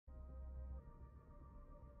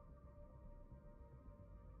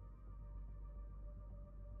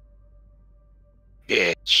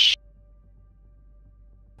bitch.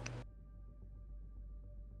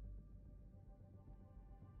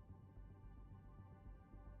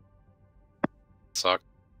 Suck.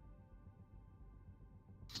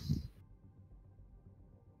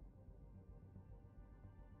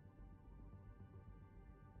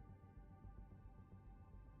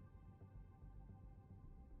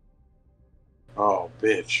 Oh,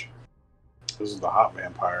 bitch. This is the hot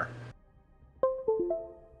vampire.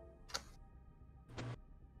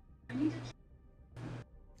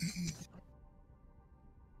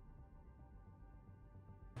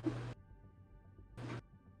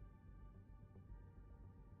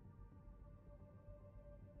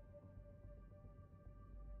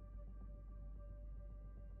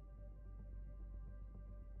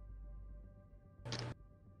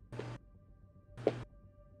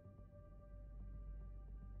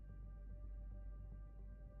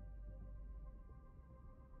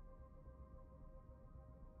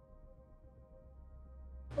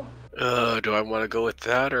 Do I want to go with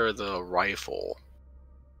that or the rifle?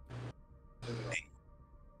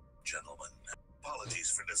 Gentlemen, apologies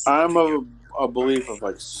for this. I'm of a belief of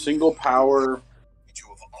like single power. You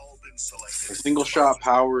have all been selected. The single shot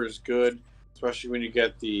power is good, especially when you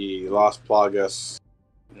get the Las Plagas,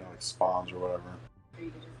 like spawns or whatever.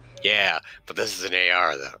 Yeah, but this is an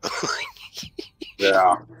AR though.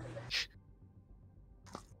 Yeah.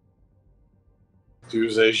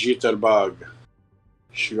 Use a jitterbug.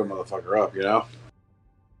 Shoot a motherfucker up,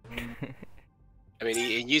 I mean,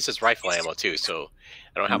 he uses rifle ammo too, so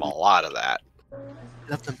I don't have a lot of that. I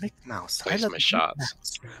love the Mick Mouse. Waste my shots.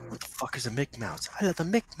 What the fuck is a Mick Mouse? I love the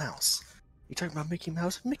Mick Mouse. You talking about Mickey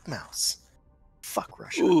Mouse? Mick Mouse. Fuck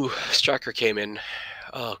Russia. Ooh, Striker came in.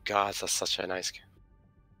 Oh god, that's such a nice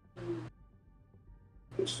game.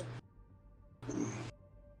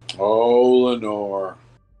 Oh, Lenore.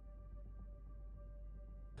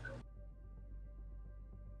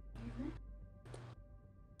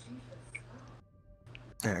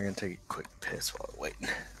 Yeah, I'm gonna take a quick piss while I wait.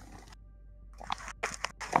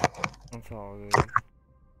 That's all good.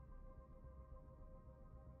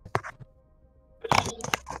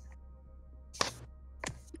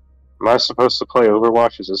 Am I supposed to play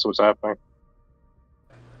Overwatch? Is this what's happening?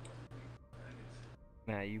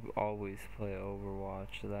 Nah, you always play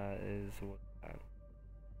Overwatch. That is what happened.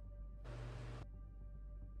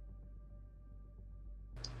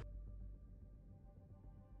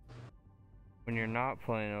 When you're not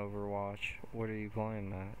playing Overwatch, what are you playing,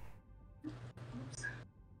 Matt?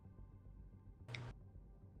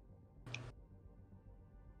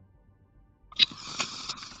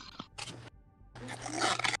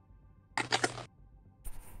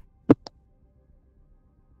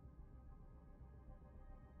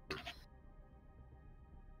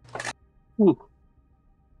 Ooh.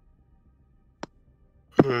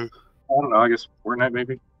 I don't know, I guess Fortnite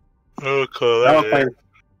maybe? Oh, cool. I don't play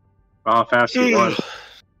how fast it was.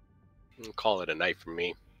 I'll call it a night for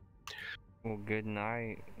me. Well, good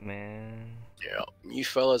night, man. Yeah, you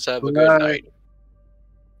fellas have a Good good night. night.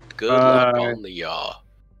 Good luck Bye.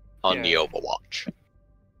 on the Overwatch.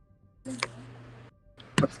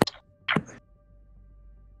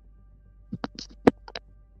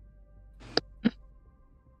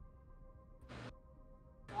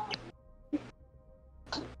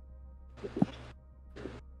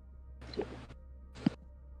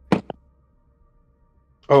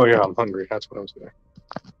 Oh yeah, I'm hungry. That's what I was doing.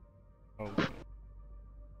 Oh.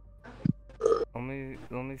 Let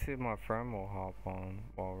me see if my friend will hop on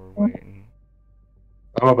while we're waiting.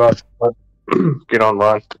 I'm about to get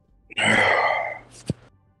online.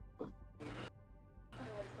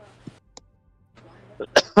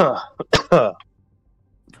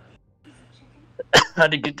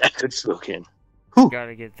 Had to get that good smoke in.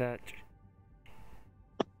 Gotta get that.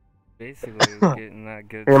 Basically, getting that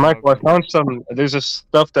good. Hey, Michael, I smoking. found some. There's this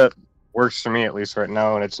stuff that works for me at least right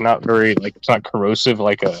now, and it's not very it's not corrosive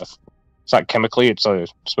it's not chemically. It's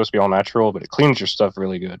supposed to be all natural, but it cleans your stuff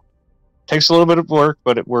really good. Takes a little bit of work,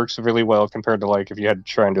 but it works really well compared to if you had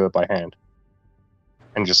to try and do it by hand,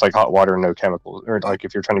 and just hot water and no chemicals, or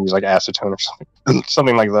if you're trying to use acetone or something,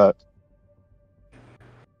 something like that.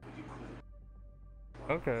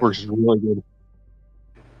 Okay. Works really good.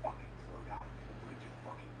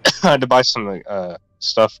 I had to buy some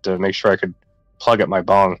stuff to make sure I could plug up my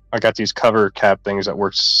bong. I got these cover cap things that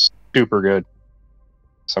work super good.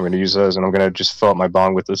 So I'm going to use those, and I'm going to just fill up my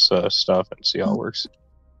bong with this stuff and see how it works.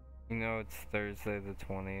 You know, it's Thursday the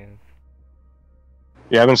 20th.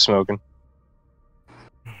 Yeah, I've been smoking.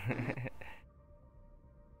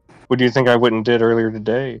 What do you think I went and did earlier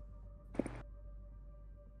today?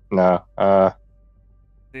 No,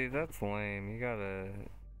 Dude, that's lame. You gotta.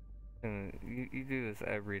 You do this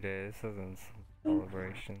every day. This isn't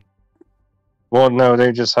celebration. Well, no,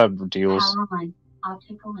 they just have deals.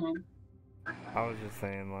 I was just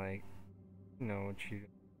saying, like, you know what you.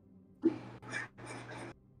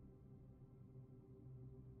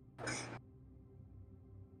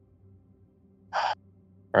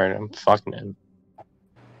 Alright, I'm fucking in.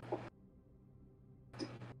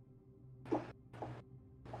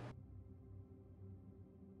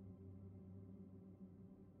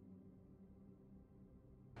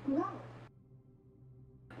 No.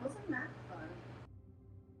 Wasn't that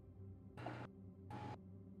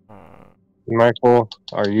fun? Michael,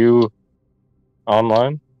 are you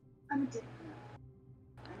online? I'm addicted.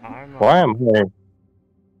 I'm. Why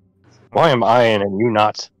am I in and you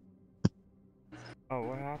not? Oh,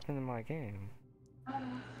 what happened in my game?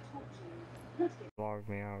 Log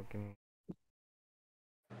me out. Give me.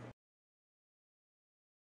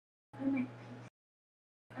 I make peace.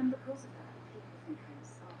 And because of that, people think I'm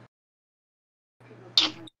soft. People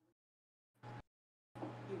think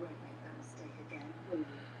you won't make that mistake again, will you?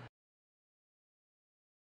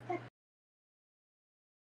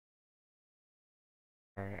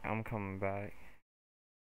 Alright, I'm coming back.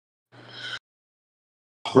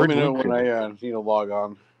 Let me know when I need to log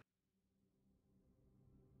on.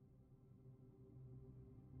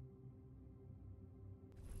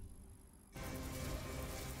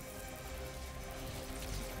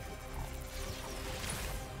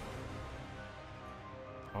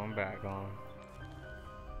 I'm back on.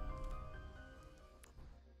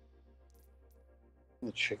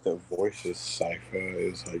 The chick that voices Cypher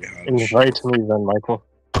is like how to Invite me then, Michael.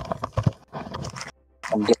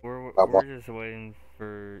 We're just waiting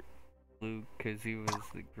for Luke because he was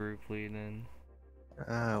the group leading.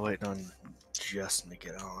 Waiting on Justin to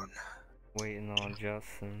get on. Waiting on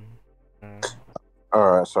Justin.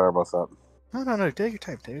 Alright, sorry about that. No, take your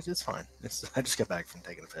time, dude. It's fine. I just got back from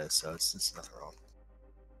taking a piss, so it's nothing wrong.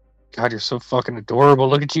 God, you're so fucking adorable.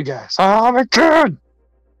 Look at you guys. Oh my god!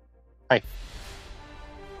 Hi.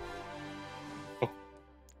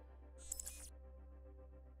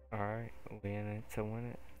 Alright, we in it to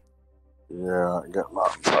win it. Yeah, I got my.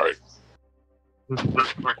 Sorry.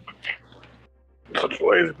 Such a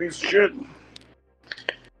lazy piece of shit.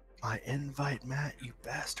 My invite, Matt, you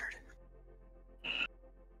bastard.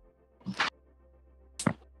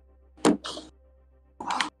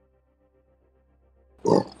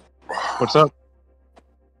 What's up?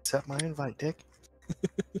 Accept my invite, Dick.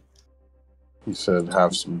 He said,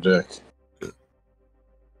 have some dick.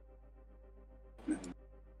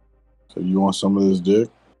 So you want some of this dick?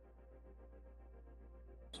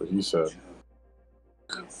 So he said.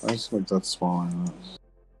 Let's make that smaller.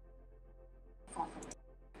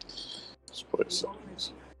 Let's play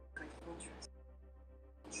settings.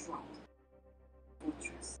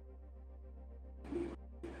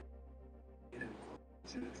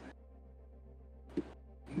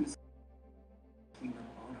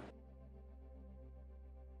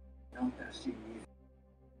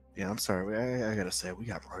 Yeah, I'm sorry. I gotta say, we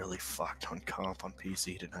got really fucked on comp on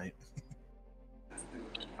PC tonight.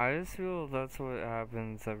 I just feel that's what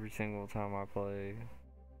happens every single time I play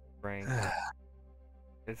ranked.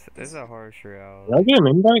 It's a harsh reality. Did I get an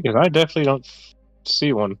invite? Because I definitely don't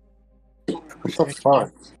see one. What the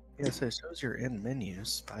fuck? Yeah, so it shows your in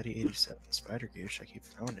menus. Spidey87 Spider Goose. I keep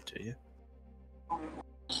throwing it to you.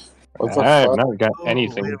 What the I have fuck? not got Oh,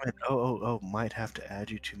 anything. wait a minute. Oh, might have to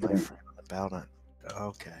add you to my friend on the Battle.net.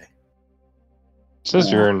 Okay. It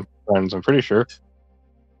says you're in friends, I'm pretty sure.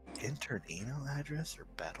 Enter an email address or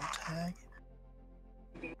battle tag?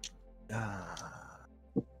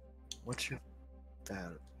 What's your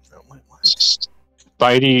battle? No, wait, what?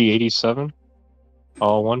 Spidey87.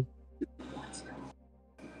 All one.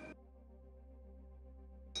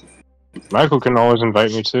 Michael can always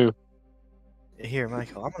invite me too. Here,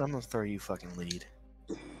 Michael, I'm gonna throw you fucking lead.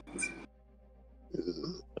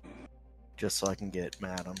 Just so I can get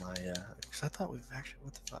mad on my, because I thought we've actually,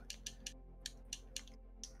 what the fuck?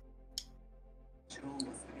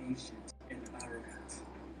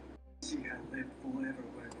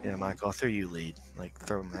 Yeah, Michael, I'll throw you lead. Like,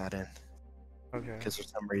 throw Matt in. Okay. Because for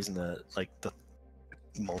some reason, the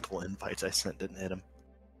multiple invites I sent didn't hit him.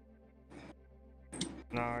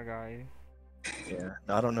 No, I got you. Yeah.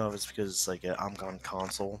 No, I don't know if it's because, like, I'm on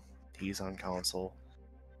console, he's on console,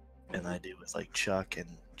 and I do with, like, Chuck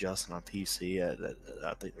and Justin on PC.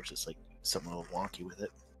 I think there's just, like, something a little wonky with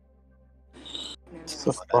it. What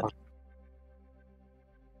the fuck?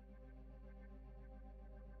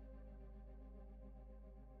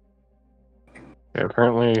 Yeah,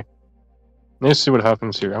 apparently. Let's see what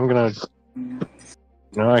happens here. I'm gonna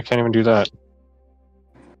No, I can't even do that.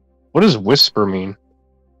 What does whisper mean?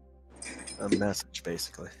 A message,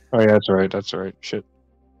 basically. Oh yeah, that's right. That's right. Shit.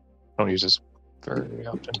 I don't use this very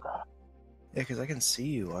often. Yeah, because I can see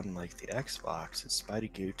you on like the Xbox. It's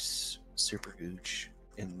Spidey Gooch, Super Gooch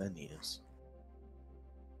in menus.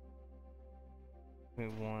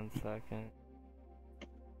 Wait 1 second.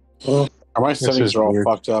 My This settings is are all weird.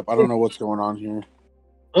 fucked up. I don't know what's going on here.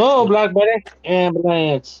 Oh, Black Betty,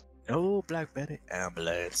 ambulance. Oh, Black Betty,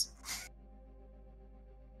 ambulance.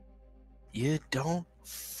 You don't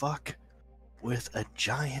fuck with a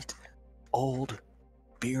giant, old,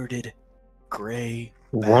 bearded, gray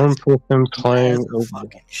One person He playing. has a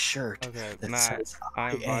fucking shirt Okay, that Matt, says I I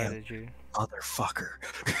am invited you. motherfucker.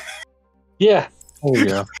 Yeah. Oh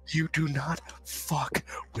yeah. You do not fuck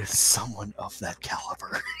with someone of that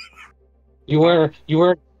caliber. You were.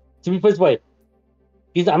 To be put this way,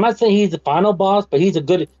 I'm not saying he's the final boss, but he's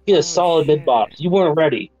a Oh, solid mid boss. shit. You weren't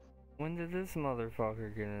ready. When did this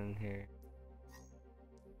motherfucker get in here?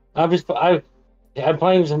 I've been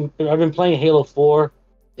playing Halo 4.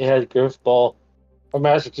 It has Griff Ball or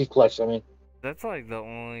Master Chief Collection. I mean, That's like the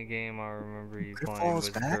only game I remember you Griff playing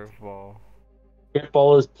Ball's was back? Griff Ball. Griff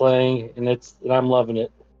Ball is playing, and I'm loving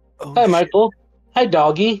it. Oh, Hi, shit. Michael. Hi,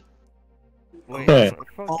 doggy. Wait, Okay.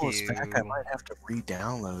 fuck Ball is you. back. I might have to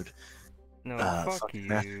re-download No, fuck fucking you.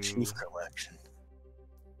 Master Chief Collection.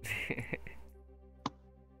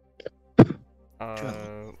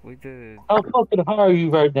 We did. How fucking high are you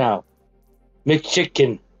right now,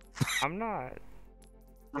 McChicken? I'm not.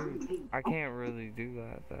 Dude, I can't really do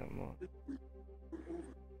that much.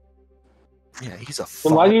 Yeah, he's a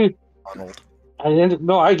Then why do you? Arnold.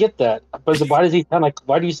 No, I get that, but why does he sound like?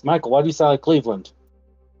 Michael? Why do you sound like Cleveland?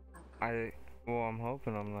 Well, I'm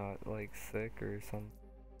hoping I'm not like sick or something.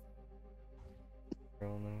 I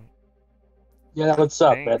don't know. Yeah, what's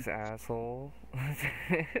up, Thanks, man? asshole.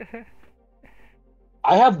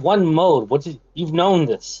 I have one mode. You've known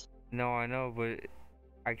this? No, I know, but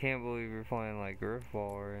I can't believe you're playing like Griff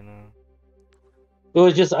Ball right now. It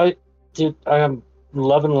was just dude, I am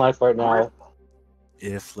loving life right now.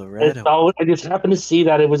 If Loretto. I just happened to see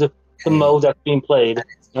that it was the mode that's being played.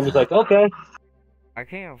 I'm just like, okay. I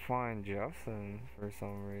can't find Justin for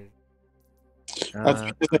some reason. That's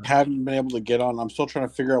because I haven't been able to get on. I'm still trying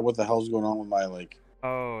to figure out what the hell's going on with my like.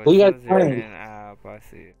 Oh, it What you guys says you're playing? in app. I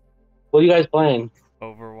see it. What are you guys playing?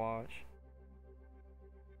 Overwatch.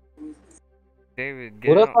 David,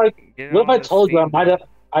 What if I told you I might have?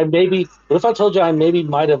 What if I told you I maybe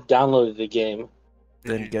might have downloaded the game?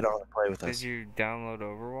 Then get on and play with us. Did you download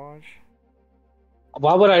Overwatch?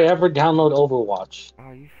 Why would I ever download Overwatch?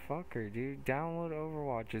 Oh, you fucker, dude. Download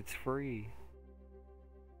Overwatch. It's free.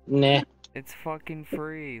 Nah. It's fucking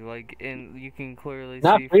free. Like, and you can clearly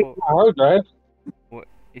Not see. free for my hard drive. What?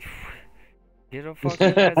 Get a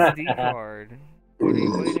fucking SD card. What are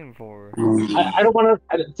you waiting for? I don't want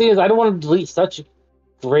to. The thing is, I don't want to delete such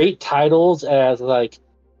great titles as like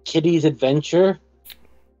Kitty's Adventure.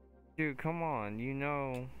 Dude, come on. You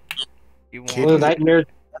know. You want. Kitty's Nightmare.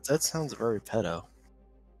 That sounds very pedo.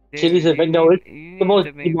 Kitty's Adventure. No, it's the most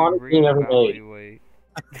demonic game ever made.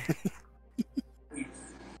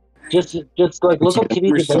 Just like look up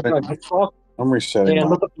Kitty's Adventure on Xbox. I'm resetting. And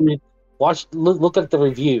look at the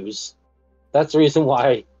reviews. That's the reason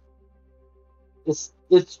why. It's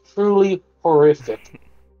truly horrific.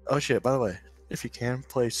 Oh shit! By the way, if you can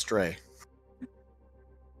play Stray,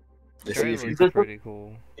 Stray looks pretty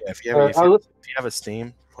cool. Yeah, if you have a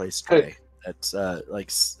Steam, play Stray. That's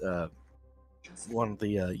one of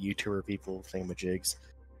the YouTuber people thingamajigs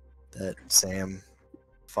that Sam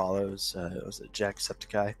follows. Was it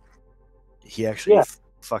Jacksepticeye? He actually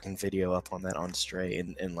fucking video up on that on Stray,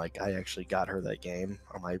 and like I actually got her that game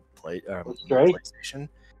on my PlayStation.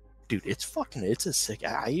 Dude, it's a sick.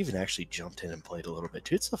 I even actually jumped in and played a little bit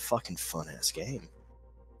too. It's a fucking fun ass game.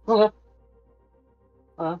 Okay.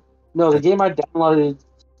 No, the game I downloaded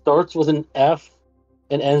starts with an F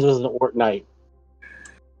and ends with an Orknight.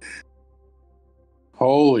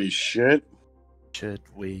 Holy shit! Should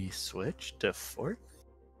we switch to Fort?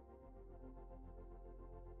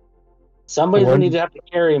 Somebody's gonna need to have to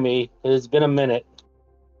carry me. It's been a minute.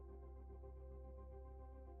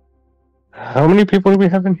 How many people do we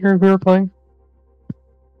have in here who are playing?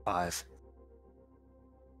 5.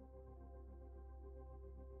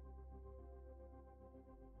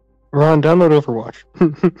 Ron, download Overwatch.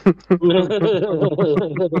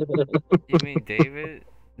 You mean David?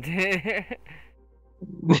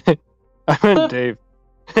 I meant Dave.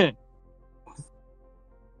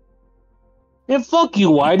 Yeah, fuck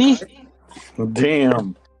you, Whitey.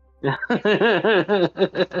 Damn.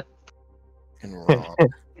 And wrong.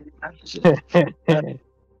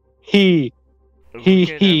 He. If we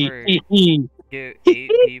could ever He. get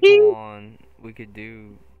 8 people on, we could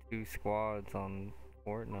do 2 squads on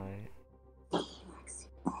Fortnite.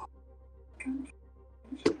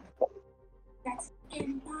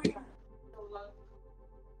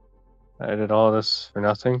 I did all this for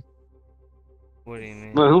nothing. What do you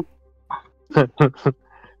mean? Well,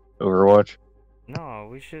 Overwatch. No,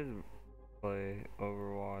 we should play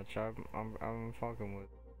Overwatch. I'm fucking with.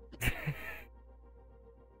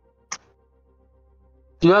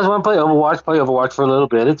 do you guys want to play Overwatch? Play Overwatch for a little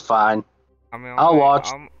bit. It's fine. I mean, I'll watch.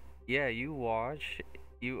 Yeah, you watch.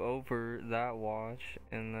 You over that watch,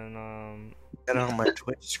 and then Got it on my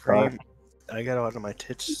Twitch screen. I got it on my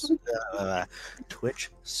Twitch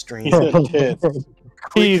stream.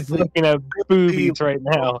 He's looking at boobies right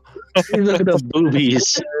now. He's looking at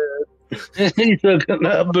boobies. He's looking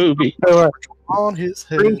at boobies. On his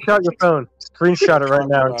head. Screenshot your phone. Screenshot it right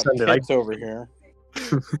now and send it. Kit's over here.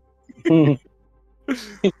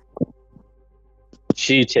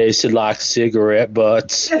 She tasted like cigarette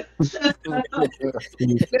butts. He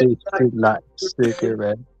tasted like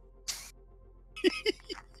cigarette.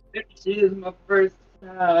 She is my first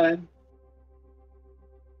time.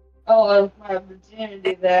 I lost my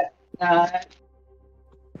virginity that night.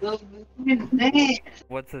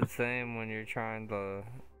 what's it saying when you're trying to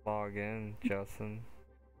log in, Justin?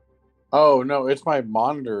 Oh no, it's my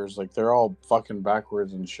monitors. Like they're all fucking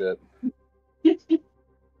backwards and shit.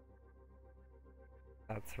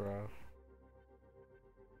 That's rough.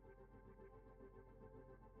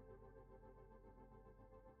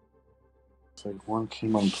 It's like one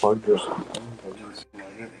came unplugged or something.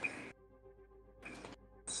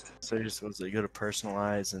 So you're supposed to go to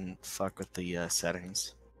personalize and fuck with the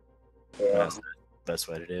settings. Yeah. That's the best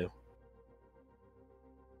way to do.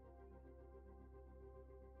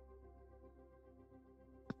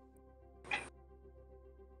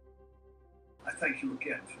 I thank you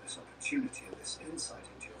again for this opportunity and this insight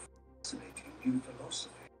into your fascinating new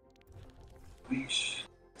philosophy. We should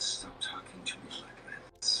stop talking to me like that.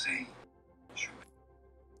 Insane.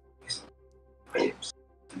 I am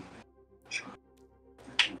child.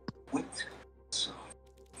 Wait. So,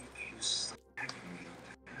 if you stop having me on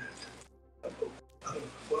the hand.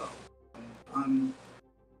 Well. I'm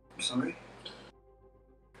sorry.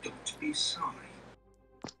 Don't be sorry.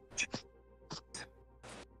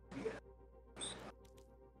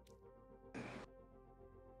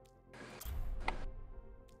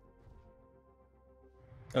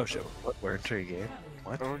 Oh shit! What? We're into your game?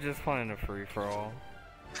 What? We're just playing a free for all.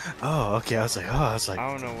 Oh, okay. I was like, I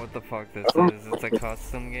don't know what the fuck this is. It's a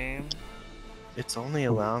custom game. It's only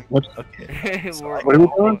allowed. What? Okay. So What are we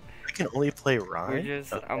doing? I can only play Ryan. We're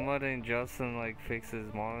just. Okay. I'm letting Justin like fix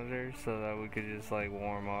his monitor so that we could just like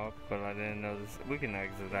warm up. But I didn't know this. We can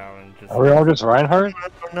exit out and just. Are we all just Reinhardt?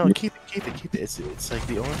 No, keep it. It's like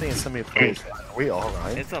the only thing that somebody plays. Are we all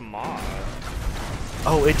Ryan? It's a mod.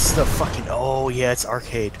 Oh, it's the fucking. Oh yeah, it's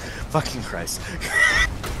arcade. Fucking Christ.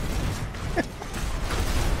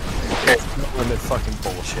 It's no limit fucking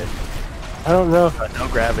bullshit. I don't know. No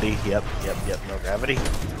gravity. Yep. No gravity.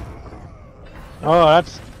 Oh,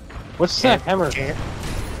 that's. What's that hammer? Can't.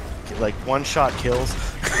 Like one shot kills.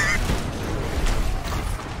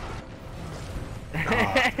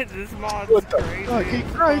 This mod's What the crazy. fucking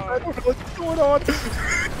Christ? I don't know what's going on.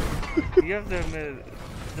 You have to admit,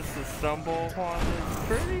 just to stumble upon this is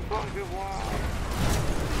pretty fucking wild.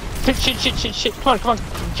 Shit. Come on.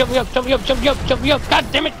 Jump me up. God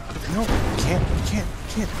damn it. No, can't.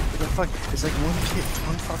 What the fuck? It's like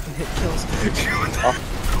one fucking hit kills.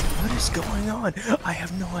 What is going on? I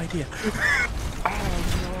have no idea. I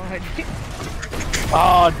have no idea.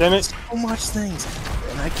 Oh, damn it. So much things,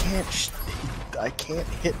 and I can't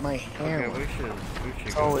hit my hammer. Okay, we should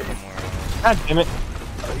Oh, go somewhere else. God damn it.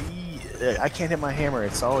 I can't hit my hammer.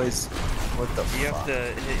 It's always what the You fuck. have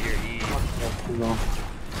to hit your E.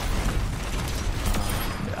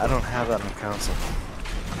 I don't have that on console.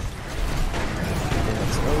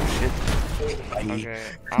 Oh shit. Okay,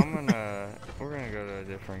 we're gonna go to a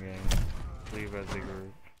different game. Leave as a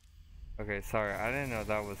group. Okay, sorry, I didn't know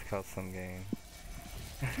that was custom game.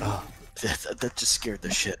 Oh, that just scared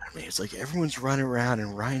the shit out of me. It's like everyone's running around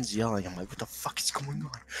and Ryan's yelling. I'm like, what the fuck is going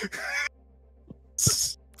on?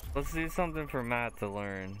 Let's do something for Matt to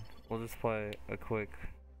learn. We'll just play a quick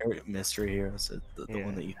Mystery Heroes, the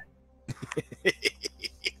one that you.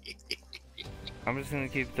 I'm just gonna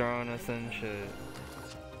keep throwing us in shit.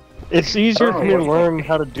 It's easier for me to learn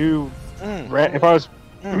how to do. If I was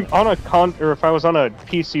on a if I was on a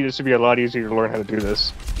PC, this would be a lot easier to learn how to do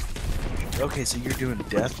this. Okay, so you're doing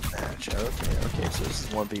deathmatch. Okay, so this is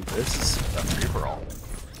 1v. This is a free for all.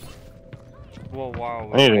 Well, while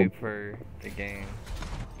we I need wait for the game,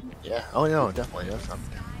 Yeah. Oh no, definitely. That's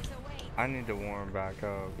something. I need to warm back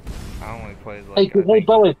up. I only played Hey, like I hey, think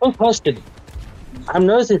by the way, quick question. I'm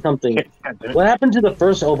noticing something. What happened to the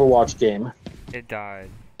first Overwatch game? it died.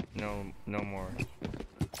 No more.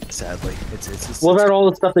 Sadly, it's What about all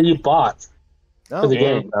the stuff that you bought no, for the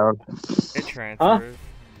Game game? found. It transfers.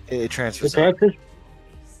 it The transfers. out. characters?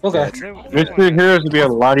 Okay. Yeah, Mystery Heroes would be a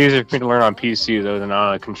lot easier for me to learn on PC though than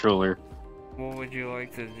on a controller. What would you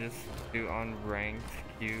like to just do unranked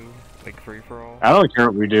queue, like free for all? I don't care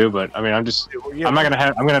what we do, but I mean, I'm gonna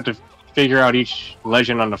have to figure out each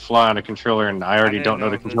legend on the fly on a controller, and I already didn't don't know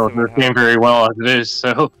know the this controller would for the game help. very well as it is.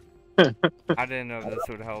 So, I didn't know if this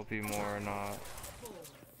would help you more or not.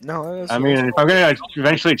 No, that's, I mean, if I'm gonna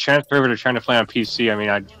eventually transfer over to trying to play on PC, I mean,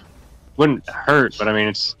 I wouldn't hurt, but I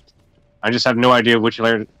mean, I just have no idea which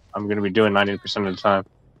layer I'm gonna be doing 90% of the time.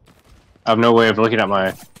 I have no way of looking at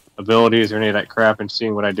my abilities or any of that crap and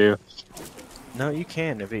seeing what I do. no, you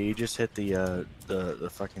can if you just hit the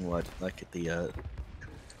fucking what, like hit the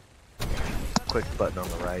quick button on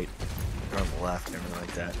the right or on the left and everything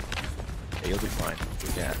like that. Yeah, you'll be fine.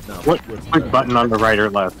 Yeah, no. What with quick button on the right or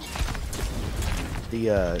left?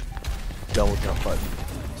 The double jump button.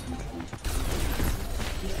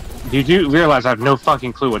 You do realize I have no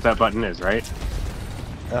fucking clue what that button is, right?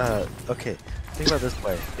 Okay. Think about it this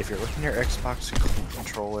way. If you're looking at your Xbox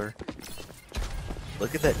controller,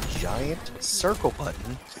 look at that giant circle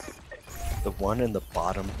button. The one in the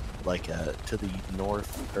bottom, like to the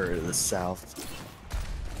north or the south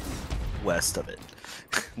west of it.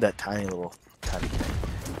 That tiny little tiny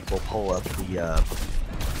thing will pull up the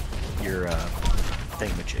your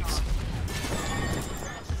thingamajigs.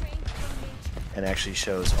 And actually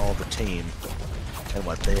shows all the team and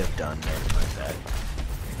what they have done and everything like that.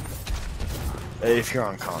 If you're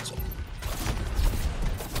on console.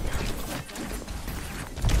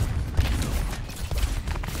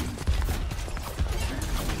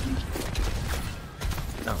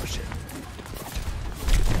 Oh shit.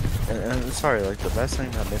 And sorry, like the best thing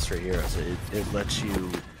about Mystery Heroes, it lets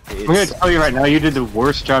you. I'm gonna tell you right now, you did the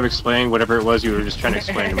worst job explaining whatever it was you were just trying to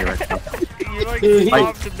explain to me right now. You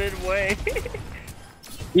like stopped midway.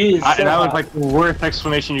 That was like the worst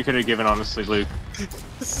explanation you could have given, honestly, Luke.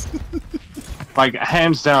 Like,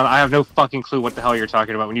 hands down, I have no fucking clue what the hell you're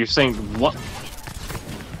talking about when you're saying what.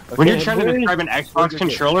 When you're trying to describe an Xbox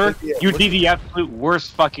controller, you did the absolute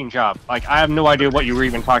worst fucking job. Like, I have no idea what you were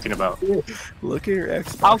even talking about. Look at your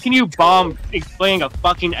Xbox. How can you bomb explaining a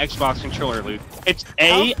fucking Xbox controller, Luke? It's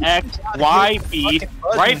A, X, Y, B,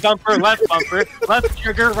 right bumper, left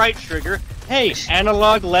trigger, right trigger. Hey,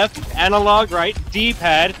 analog left, analog right,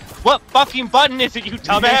 D-pad. What fucking button is it, you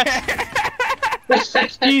dumbass?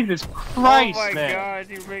 Jesus Christ, oh my man. god,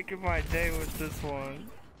 you're making my day with this one.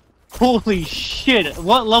 Holy shit,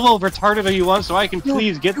 what level of retarded are you on so I can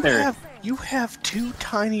please get there? You have two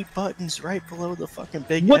tiny buttons right below the fucking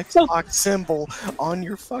big What the- Xbox symbol on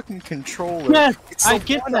your fucking controller. Yes, It's the I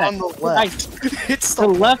get one that. on the left. It's The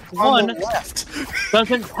left on one the left.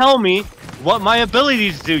 doesn't tell me what my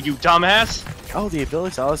abilities do, you dumbass. Oh, the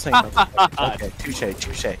abilities. I was saying. Okay,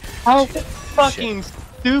 touche. How fucking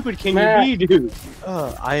stupid can you be, dude?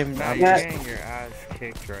 I'm Matt, just. you're getting your ass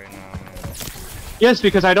kicked right now, man. Yes,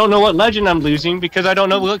 because I don't know what legend I'm losing, because I don't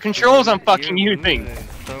know what controls I'm fucking You're using. losing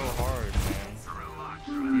so hard,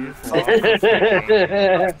 man. You just lost us the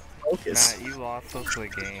game. Focus. Matt, you lost us the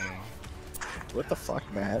game. What the fuck,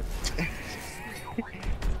 Matt?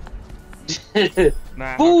 Matt,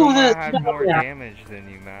 how come I had more damage than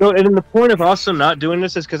you, Matt? No, and then the point of also not doing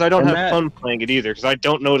this is because I don't And have Matt- fun playing it either, because I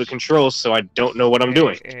don't know the controls, so I don't know what I'm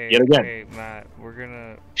doing. Yet again. Hey, Matt,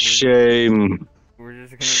 we're Shame.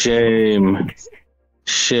 just gonna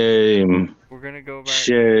Shame. we're gonna go back.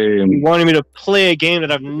 Shame. You wanted me to play a game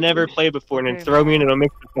that I've never played before and then Okay, throw me into a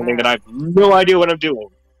mix of something Matt. that I have no idea what I'm doing.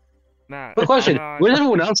 Matt, Good question. I'm not- Where's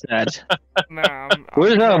everyone else at? Matt,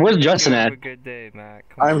 Where's, trying where's to Justin have at? a good day, Matt.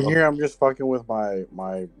 Come I'm on. here. I'm just fucking with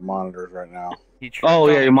my monitors right now. He tripped Oh on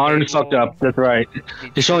yeah, the your monitor's cable. fucked up. That's right. He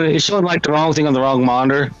He's showing like the wrong thing on the wrong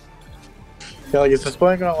monitor. Yeah, like it's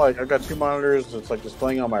displaying on like I've got two monitors. It's like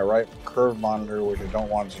displaying on my right curved monitor, which I don't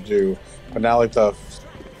want it to do. But now like the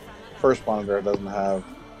first monitor doesn't have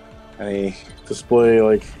any display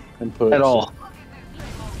like input At all.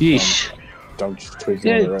 Yeesh. Don't just tweak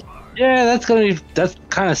Yeah. it on the right. Yeah, that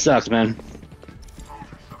kind of sucks, man.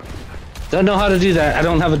 Don't know how to do that. I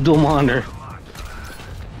don't have a dual monitor.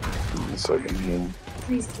 So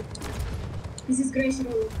Please. This is Grace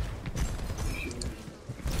Road.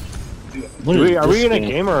 What is Are we this in a thing?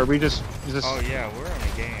 game or are we just... Oh yeah, we're in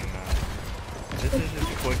a game, Matt. This is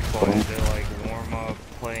just quick play to like warm up,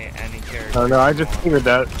 play any character. Oh no, I just figured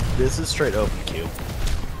that. This is straight open queue.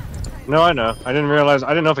 No, I know. I didn't realize. I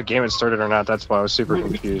didn't know if a game had started or not. That's why I was super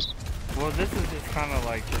confused. Well, this is just kind of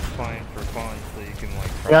like just playing for fun, so you can like.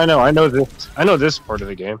 Yeah, I know. I know this. I know this part of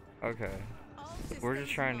the game. Okay. We're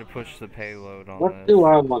just trying to push the payload on What this. do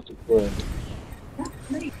I want to play?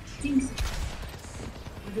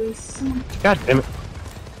 God damn it.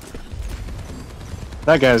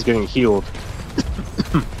 That guy's getting healed.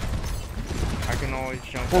 I can always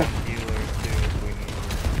jump on healer too if we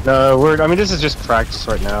need. No, I mean, this is just practice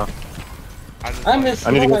right now. I miss.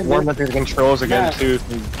 I need to get warmed up to the controls again too.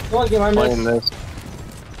 What game I Playing miss? this.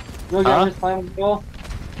 You know what game I miss playing with Bill?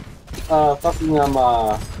 Fucking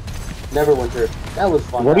Neverwinter. That was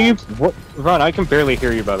fun. What do you? What, Ron? I can barely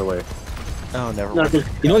hear you, by the way. Oh, never. No, you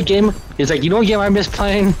know what game? It's like, you know what game I miss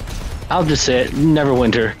playing? I'll just say it.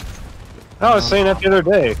 Neverwinter. Oh, I was saying that the other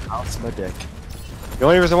day. That's my dick. The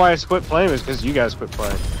only reason why I quit playing was because you guys quit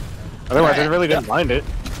playing. Otherwise, I really didn't mind it.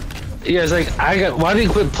 Yeah, it's like, why did you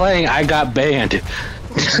quit playing? I got banned.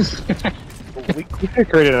 We could have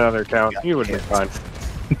created another account. You would have been fine.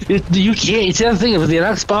 You can't. It's the other thing with the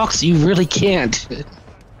Xbox. You really can't.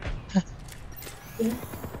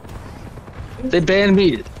 They banned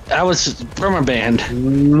me. I was permabanned.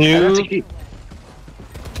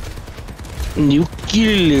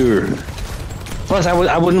 Nuclear. Plus,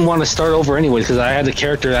 I wouldn't want to start over anyway because I had a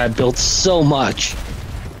character that I built so much.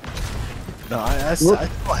 No, I still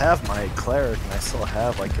have my cleric, and I still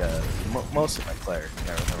have like most of my cleric. And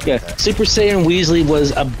everything Yeah, like that. Super Saiyan Weasley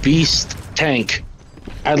was a beast tank.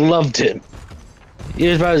 I loved him. He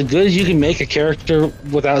was about as good as you can make a character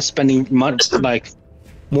without spending much, like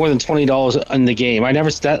more than $20 in the game. I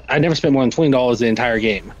never spent more than $20 the entire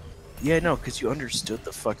game. Yeah, no, because you understood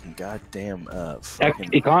the fucking goddamn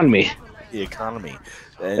Economy. The economy.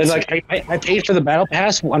 And like I paid for the battle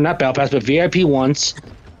pass. Well, not battle pass, but VIP once,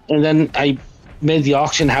 and then I made the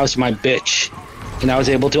auction house my bitch, and I was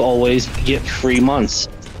able to always get free months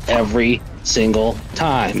every single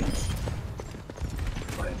time.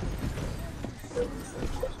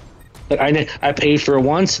 But I paid for it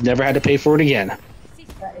once, never had to pay for it again.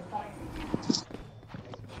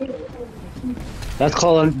 That's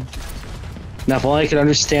called. Now, if only I could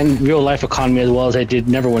understand real life economy as well as I did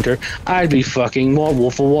Neverwinter, I'd be fucking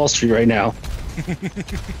Wolf of Wall Street right now.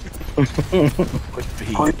 Would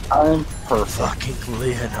be I'm perfect. fucking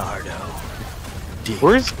Leonardo.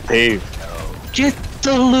 Where's Dave? Get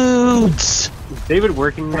the loots! Is David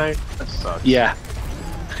working tonight? That sucks. Yeah.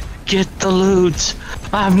 Get the loots!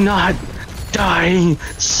 I'm not dying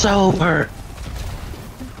sober!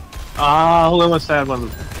 Ah, almost had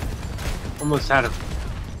one. Almost had him.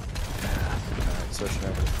 Switching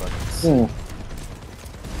over to fucking.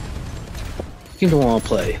 You don't want to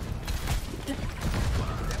play.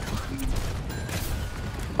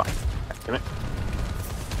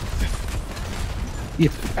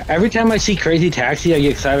 Every time I see Crazy Taxi, I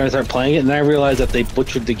get excited and I start playing it, and then I realize that they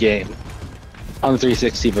butchered the game on the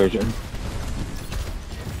 360 version.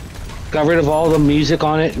 Got rid of all the music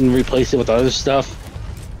on it and replaced it with other stuff.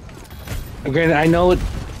 Granted, I know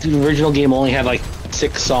the original game only had like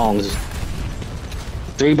 6 songs.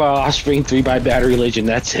 3 by Offspring, 3 by Bad Religion,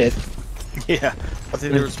 that's it. Yeah, I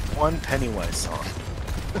think there was one Pennywise song.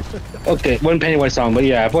 Okay, one Pennywise song, but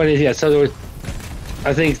yeah, point is, yeah, so there was,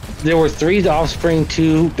 I think there were 3 Offspring,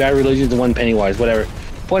 2 Bad Religions, and 1 Pennywise, whatever.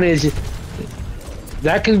 Point is,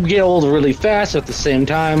 that can get old really fast at the same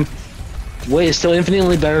time. It's still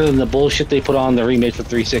infinitely better than the bullshit they put on the remake for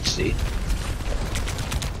 360.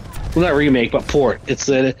 Well, not remake, but port. It's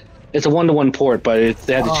a one-to-one port, but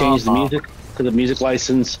they had to change the music for the music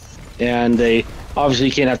license, and they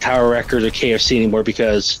obviously can't have Tower Records or KFC anymore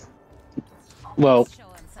because, well,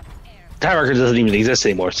 Tower Records doesn't even exist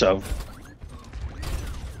anymore, so.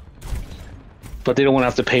 But they don't want to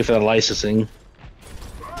have to pay for the licensing.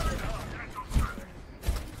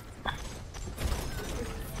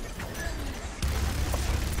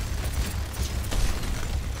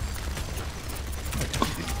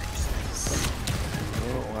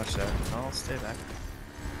 Watch that. I'll stay back.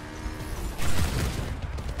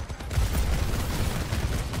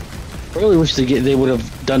 I really wish they would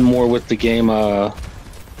have done more with the game.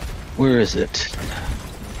 Where is it?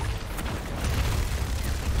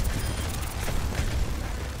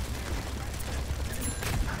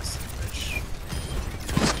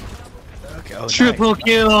 Okay, oh, Triple nice.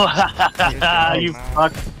 kill! You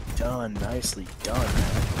fuck. Done, nicely done.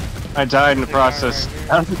 I died in the process.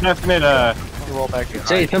 That was a definite, You roll back your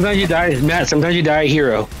Say, sometimes you die, Matt. Sometimes you die a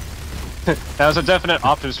hero. that was a definite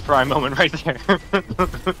Optimus Prime moment right there.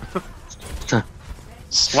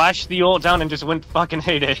 splashed the ult down and just went fucking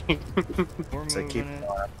heyday. We're So keep moving it.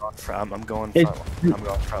 I'm going It- front line. I'm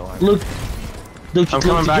going front line. Luke, I'm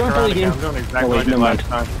coming back did you around play the again. game? I'm doing exactly Oh, what I wait, did never mind. last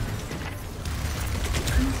time.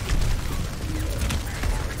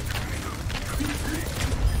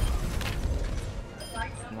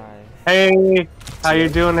 Nice. Hey, how you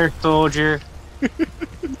doing there, soldier?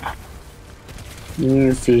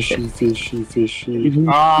 Fishy, fishy, fishy.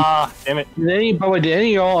 Ah, damn it. Did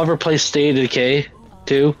any of y'all ever play State of Decay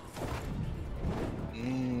 2?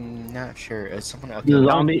 Not sure. Is someone out The there?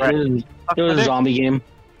 zombie. It was a zombie game.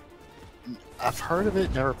 I've heard of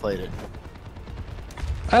it, never played it.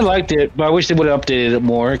 I liked it, but I wish they would have updated it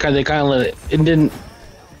more. Cause they kind of let it. It didn't.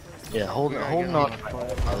 Yeah, holding Yeah, on. I By get the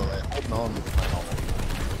way, holding on.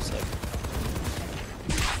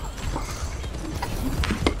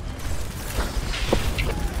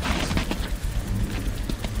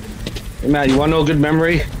 Hey, Matt, you want to know a good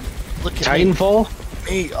memory? Look at Titanfall.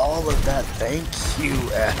 me, all of that. Thank you.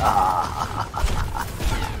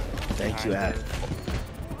 Thank you, Ad.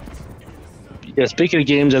 Yeah. Speaking of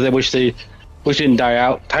games that I wish didn't die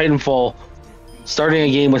out. Titanfall. Starting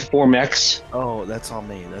a game with 4 mechs. Oh, that's on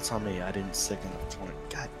me. That's on me. I didn't stick enough to it.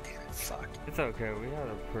 God damn it. Fuck. It's okay, we had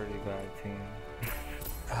a pretty bad team.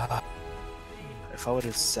 If I would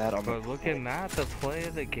have sat on But the look at Matt, the play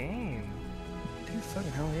of the game. dude,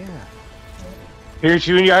 fucking hell yeah. Here,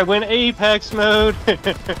 Junior, I win Apex mode.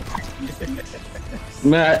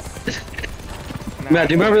 Matt, Matt,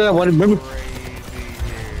 do you remember that one? Remember? Crazy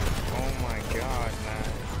here. Oh my god,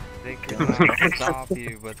 Matt. They could not stop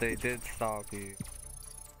you, but they did stop you.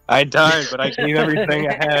 I died, but I gave everything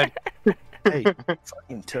I had. Hey,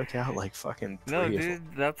 fucking took out like fucking No, three of dude,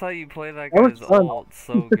 that's how you play that That was guy's fun. ult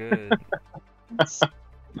so good.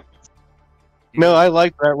 No, I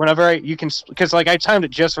like that. Whenever you can, because like I timed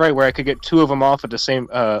it just right where I could get 2 of them off at the same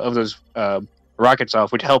of those rockets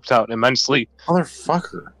off, which helped out immensely.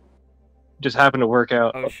 Motherfucker. Just happened to work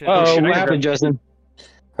out. Oh shit. Oh, shit, what I happened, Justin?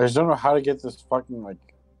 I just don't know how to get this fucking, like,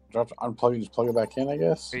 do I have to unplug it and just plug it back in, I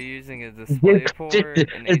guess? Are you using a display port?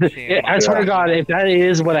 An HDMI? I swear to God, if that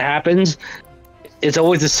is what happens, it's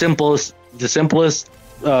always the simplest. The simplest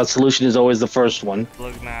solution is always the first one.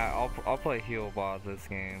 Look, Matt, I'll play heal bot this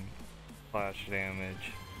game. Flash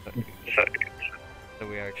damage. So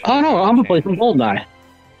we actually. Oh no, I'm gonna play change. some Goldeneye.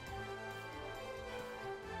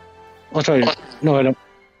 I'll try. No, I don't.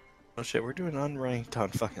 Oh shit, we're doing unranked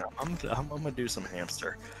on fucking. I'm gonna do some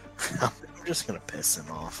hamster. I'm just gonna piss him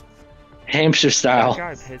off. Hamster That style.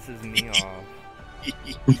 guy pisses me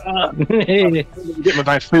off. Get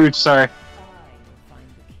my food. Sorry.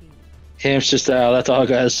 Hamster style. That's all I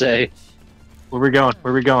gotta say. Where we going?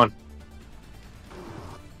 Where we going?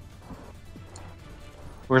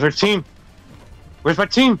 Where's our team? Where's my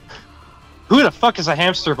team? Who the fuck is a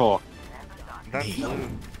hamster ball? That's Luke.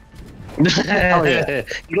 Hell yeah.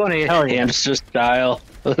 You going to Hell yeah. hamster style?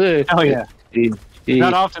 Hell yeah. He-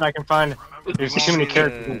 Not often I can find. There's too many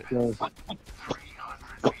characters. in the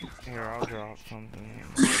show. Here, I'll drop something.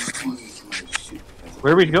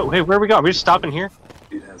 Where we go? Hey, where we go? Are we just stopping here?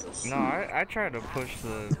 No, I tried to push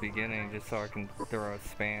the beginning just so I can throw a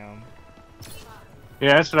spam.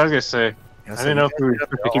 Yeah, that's what I was gonna say. Yeah, I so didn't know if we were you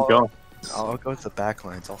supposed to keep going. I'll go with the back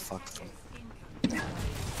lines. I'll fuck with them.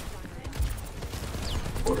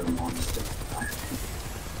 What a monster.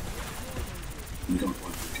 You don't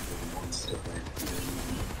want to be a monster like me.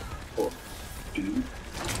 Or do you?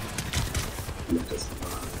 Let us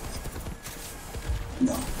survive.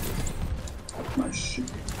 No. My ship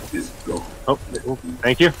is gone. Oh,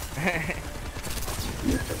 thank you.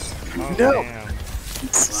 Yes. Oh, No. damn.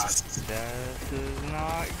 This is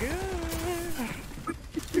not good.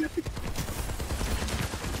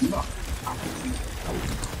 No.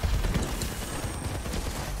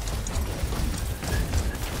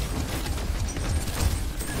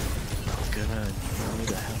 Gonna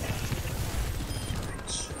need a help.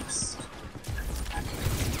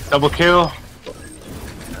 Double kill.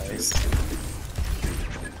 Nice.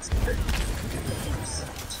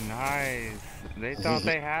 Nice. They thought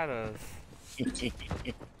they had us.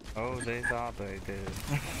 Oh, they thought they did.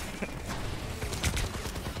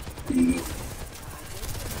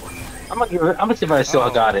 I'm gonna see if I still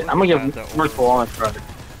got it. I'm gonna give Look at Merciful on front.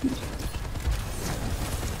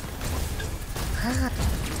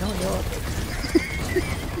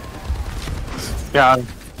 Yeah.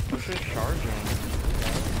 Let's just charge them.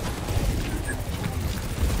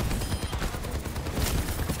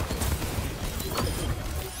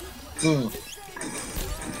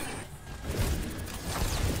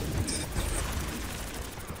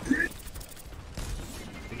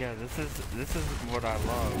 Yeah, this is what I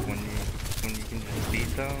love when you can just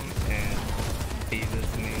beat them and beat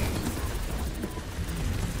this meme.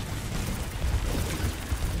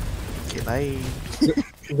 Okay, bye.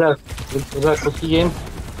 Is that a cookie game?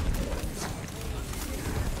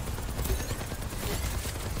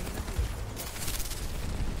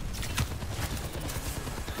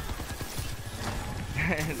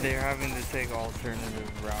 They're having to take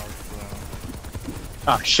alternative routes though.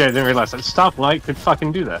 Oh shit, I didn't realize that stoplight could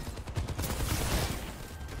fucking do that.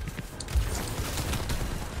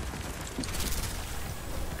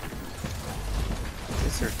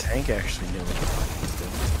 Is their tank actually new?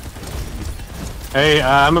 Hey,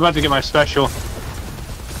 I'm about to get my special. Oh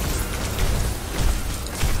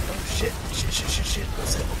shit, shit.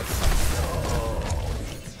 What's it? Oh.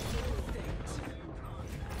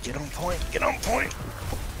 Get on point.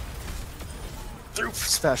 Through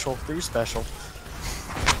special.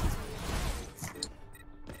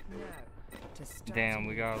 Damn,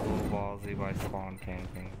 we got a little ballsy by spawn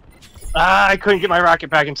camping. Ah, I couldn't get my rocket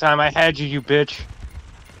back in time. I had you, you bitch.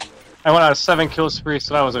 I went on a 7 kill spree,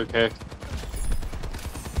 so that was okay.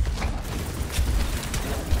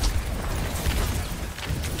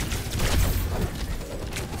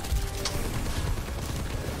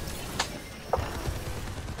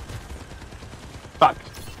 Fuck.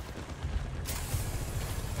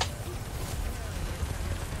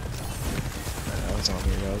 That was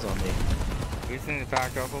on me. We just need to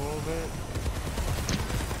back up a little bit.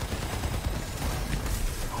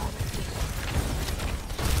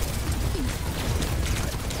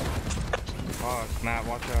 Fuck, Matt,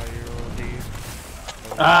 watch out, you're a little deep.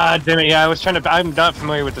 Ah, damn it, yeah, I was trying to. I'm not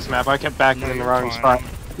familiar with this map. I kept backing in the wrong spot.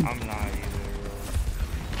 I'm not either.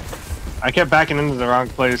 I kept backing into the wrong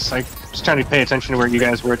place. I was trying to pay attention to where you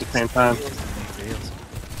guys were at the same time.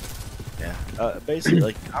 Yeah. Basically,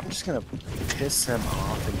 like, I'm just gonna piss them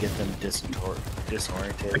off and get them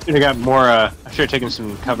disoriented. I should have got more. I should have taken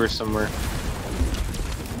some cover somewhere.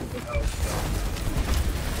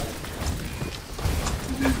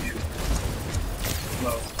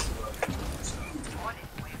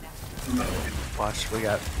 Watch, we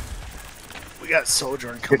got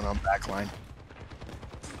Sojourn coming on backline.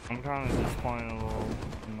 I'm kind of just playing a little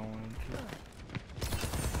annoying too.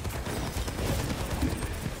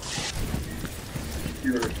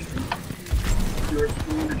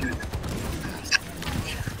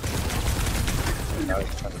 I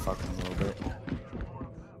was trying to fuck him a little bit.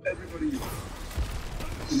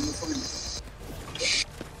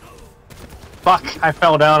 Fuck! I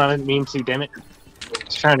fell down. I didn't mean to. Damn it! I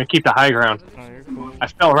was trying to keep the high ground. Oh, you're cool. I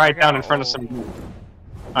fell right down in front of some.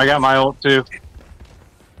 I got my ult too.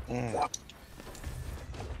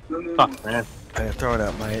 Fuck, man. I'm throwing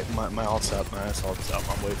out my ult's up, my assault's up.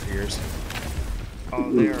 I'm waiting for yours.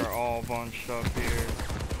 Oh, they are all bunched up here.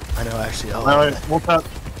 I know, actually. Oh, No, ult up.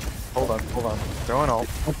 hold on. Throwing ult.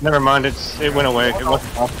 Never mind. It went away. It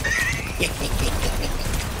wasn't.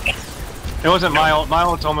 It wasn't my ult. My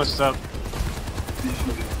ult's almost up.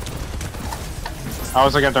 I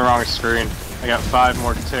was looking at the wrong screen. I got 5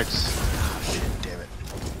 more ticks. Oh, shit, damn it.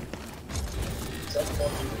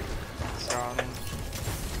 Got him.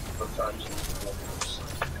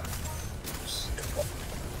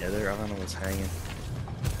 Yeah, their other one was hanging.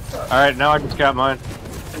 Alright, now I just got mine.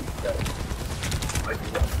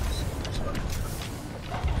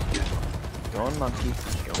 Go on, monkey.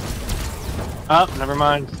 Go. Oh, never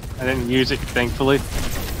mind. I didn't use it, thankfully.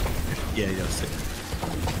 Yeah, you gotta sit.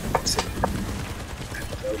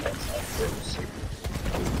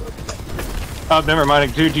 Oh, never mind.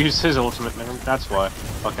 A dude used his ultimate. That's why.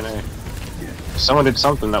 Fucking A. Someone did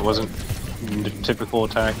something that wasn't the typical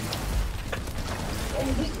attack. Oh,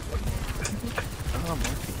 monkey.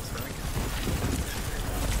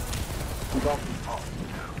 Oh,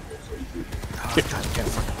 God, can't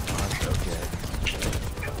fucking punch. Okay.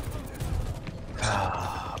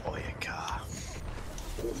 Ah, oh, yeah, God.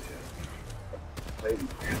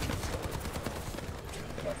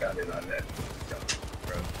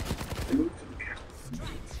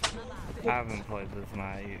 I haven't played this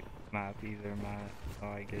map either, Matt, so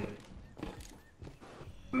I get it.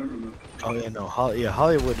 Oh, yeah, no.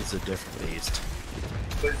 Hollywood is a different beast.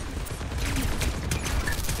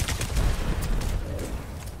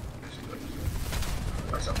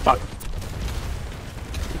 Fuck.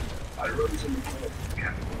 I rose in the call of the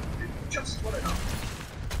capital just what enough.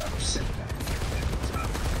 I was sent back.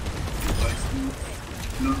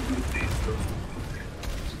 None of the days goes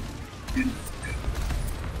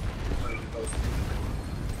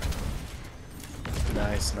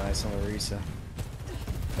Nice on Orisa.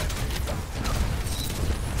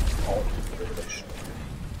 all the revelation.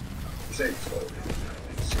 Say so.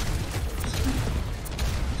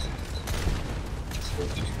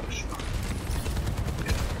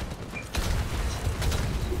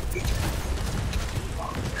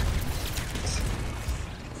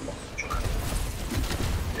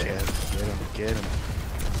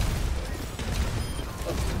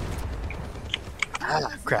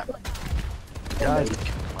 crap. God.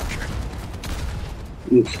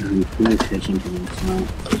 Okay, pay attention to this now.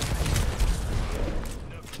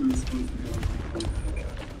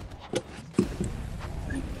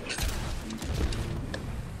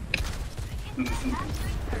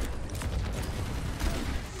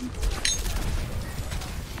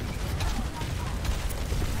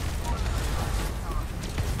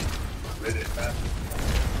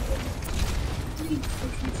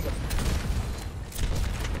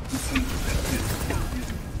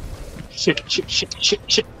 Shit.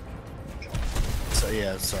 So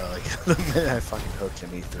yeah, so like the minute I fucking hooked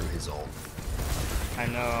him, he threw his ult. I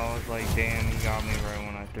know, I was like, damn, he got me right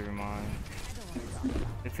when I threw mine.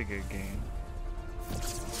 It's a good game.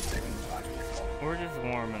 We're just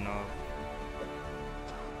warming up.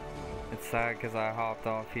 It's sad because I hopped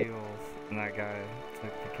off heels and that guy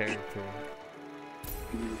took the character.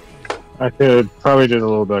 I could probably do it a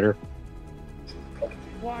little better.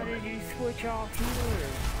 Why did you switch off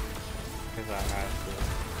healers? Because I had to.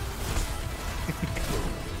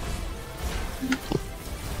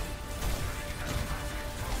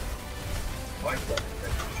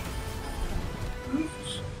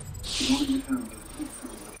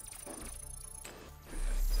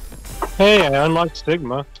 Hey, I unlocked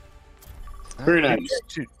Stigma. Very nice.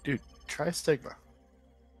 Dude, try Stigma.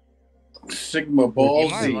 Sigma You Ball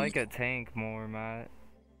might Z. like a tank more, Matt.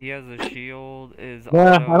 He has a shield, is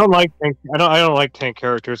Yeah, auto. I don't like tank. I don't like tank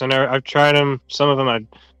characters. I've tried them. Some of them I'm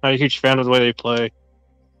not a huge fan of the way they play.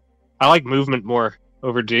 I like movement more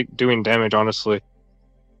over doing damage, honestly.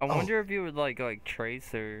 I wonder if you would like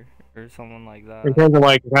Tracer or someone like that. In terms of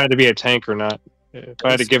like if I had to be a tank or not. If I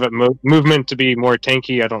had to give up movement to be more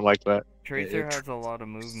tanky, I don't like that. Tracer has a lot of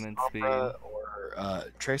movement speed. Sombra or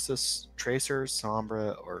Tracer,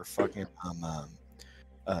 Sombra, or fucking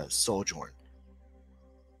Sojourn.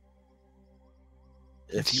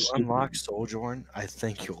 If you unlock Sojourn, I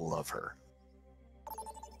think you'll love her.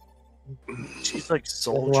 She's like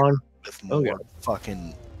Sojourn with more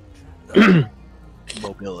fucking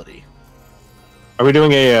mobility. Are we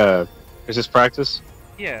doing a? Is this practice?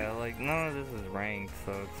 Yeah, like none of this is ranked,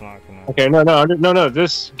 so it's not gonna. Okay, no.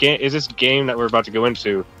 This game that we're about to go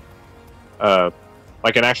into,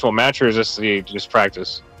 like an actual match, or is this just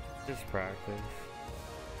practice? Just practice.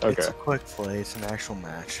 Okay. It's a quick play. It's an actual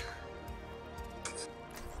match.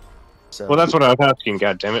 So, Well, that's what I was asking.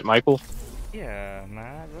 God damn it, Michael. Yeah,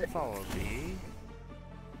 Matt, that's all it'll be.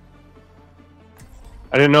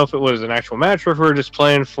 I didn't know if it was an actual match or if we were just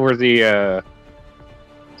playing for the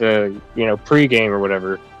pre-game or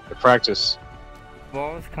whatever, the practice.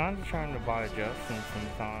 Well, I was kind of trying to buy Justin some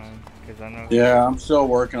time because I know. Yeah, I'm still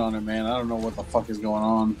working on it, man. I don't know what the fuck is going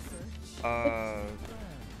on.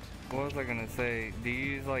 What was I gonna say? Do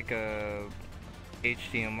you use like a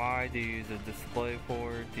HDMI? Do you use a display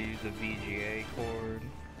port? Do you use a VGA cord?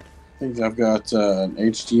 I think I've got an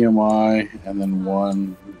HDMI and then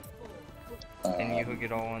one. And you hook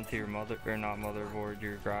it all into your motherboard,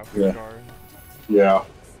 your graphics Yeah. card. Yeah.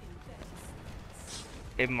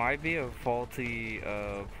 It might be a faulty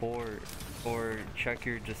port, or check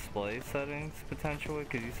your display settings potentially,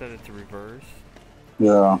 because you said it's reverse.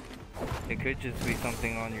 Yeah. It could just be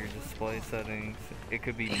something on your display settings. It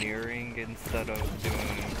could be mirroring instead of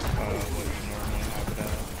doing what you normally have it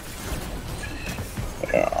as.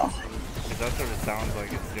 Yeah. Because that's what it sounds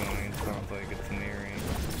like it's doing. It sounds like it's mirroring.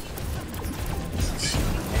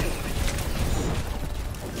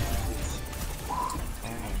 Oh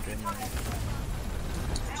my goodness.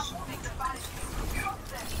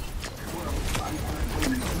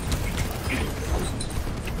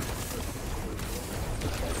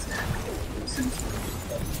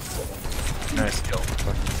 nice kill.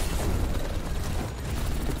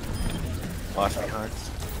 Watch behind.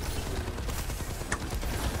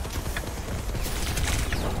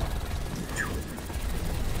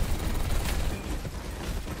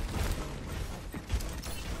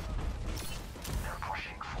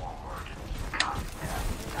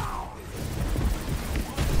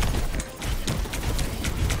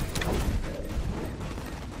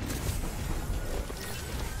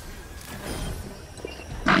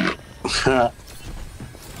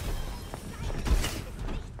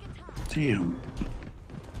 Damn.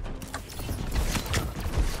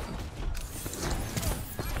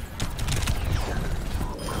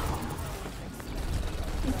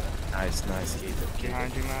 Nice, keep it.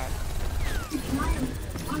 Behind you, Matt.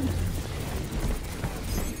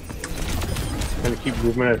 I'm gonna keep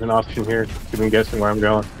movement as an option here. You've been guessing where I'm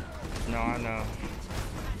going. No, I know.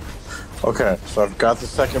 Okay, so I've got the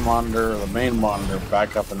second monitor, the main monitor,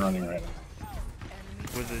 back up and running right now.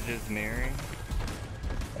 Was it just mirroring?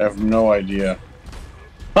 I have no idea.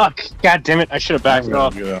 Fuck! God damn it! I should have backed it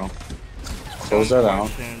off. Close that out.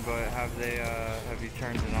 Question, but have you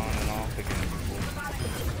turned it on and off again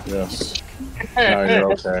before? Yes. No,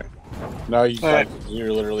 you're okay. No,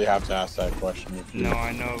 you literally have to ask that question. If you... No,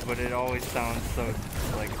 I know, but it always sounds so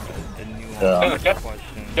like a nuanced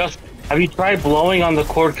question. Just have you tried blowing on the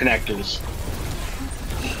cord connectors?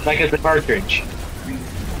 Like at the cartridge.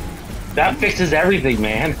 That fixes everything,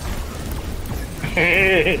 man.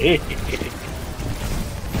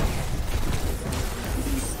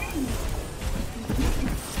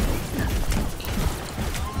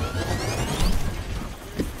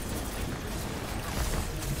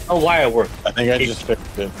 Oh, why it works? I think I just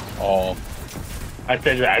fixed it all. I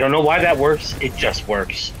said I don't know why that works. It just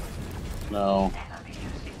works. No.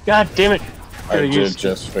 God damn it! I did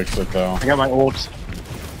just fix it though. I got my ult.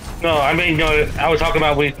 No, I mean no. I was talking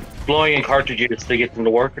about with blowing in cartridges to get them to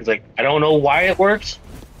work. It's like I don't know why it works.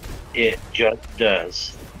 It just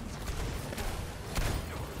does.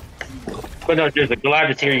 But no, there's a glad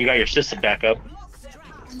to hear you got your system back up.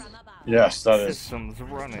 Yes, that is. System's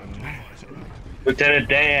running. Lieutenant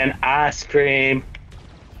Dan, ice cream.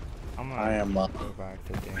 I am go back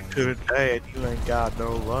to Dan. Good day, you ain't got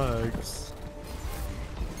no legs.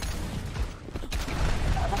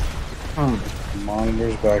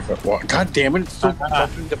 Monitor's back up. What? God damn it! It's still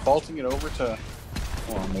fucking defaulting it over to.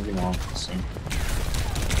 Well, maybe not. Let's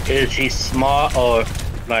see. Is he smart or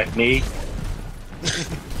like me?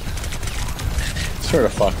 Sort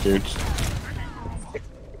of fuck, dude.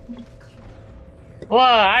 Well,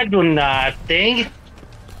 I do nothing.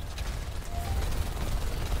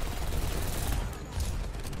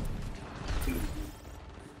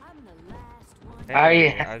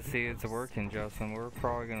 Hey, I see it's working, Justin. We're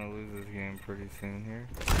probably gonna lose this game pretty soon here.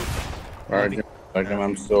 Alright, give me a second.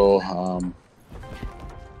 I'm still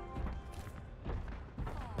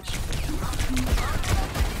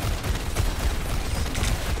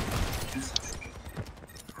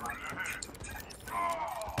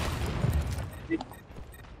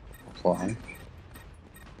apply.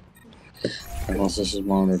 Unless this is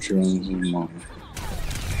monitor 2 and this is monitor.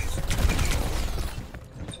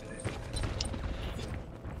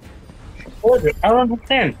 Order, I don't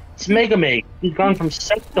understand. It's Mega Meg. He's gone from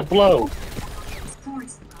set to blow.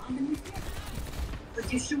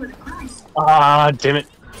 Ah, damn it!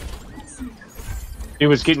 He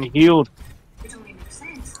was getting healed.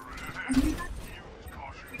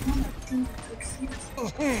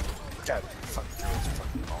 God, fuck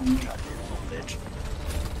fucking ball. God, you little bitch.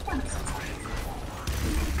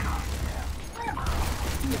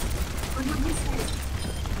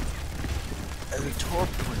 As a torp,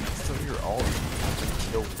 when you throw your ult, you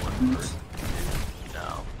kill one person.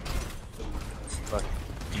 No. Fuck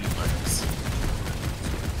demons.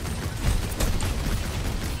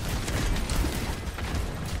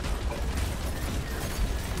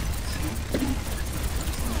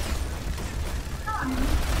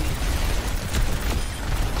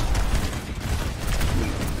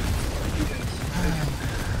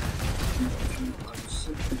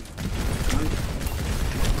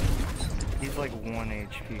 He's like 1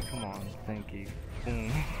 HP. Come on, thank you.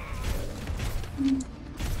 Boom.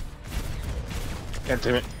 God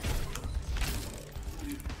damn it!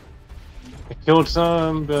 I killed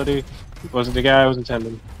somebody. It wasn't the guy I was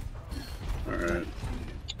intending. Alright.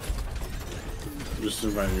 Just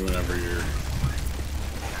invite you whenever you're.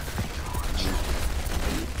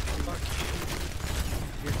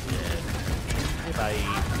 You're dead. Bye.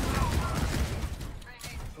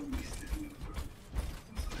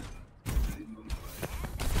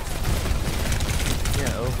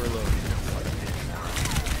 Yeah, overloading.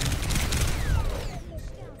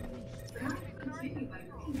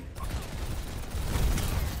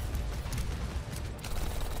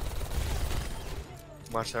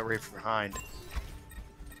 Watch that right from behind.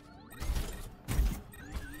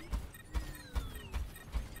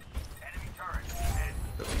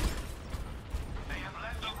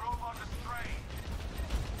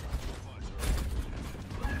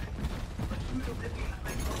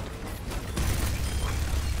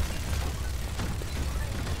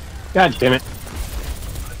 God damn it!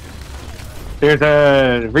 There's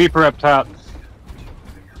a Reaper up top.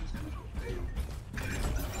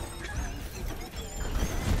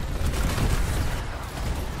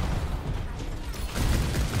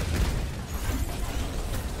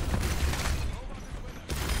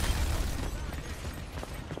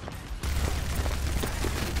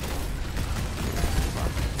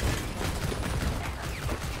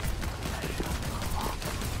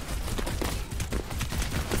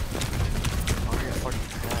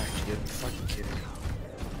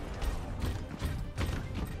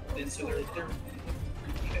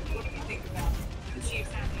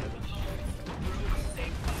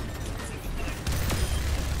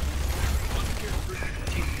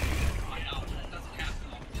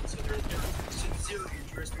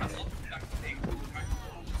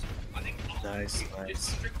 Nice,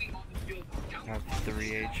 nice. Have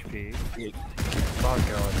 3 HP. Bot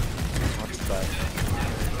going. Watch that.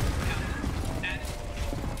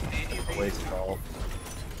 Waste it all.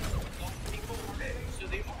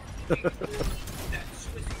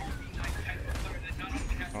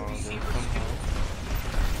 Oh, there's some help.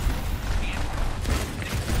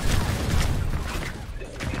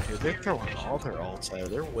 Dude, they're throwing all their ults out.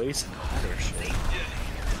 They're wasting all their shit.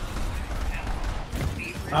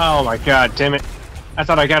 Oh my god, damn it. I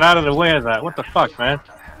thought I got out of the way of that. What the fuck, man?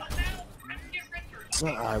 So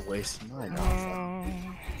I wasted mine.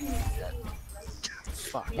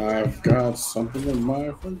 Fuck. I've got something in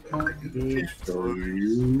my front package for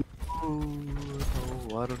you. Oh,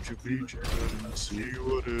 why don't you reach out and see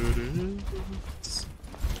what it is?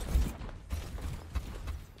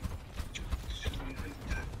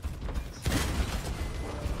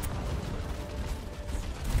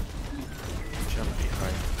 Jump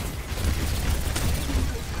behind.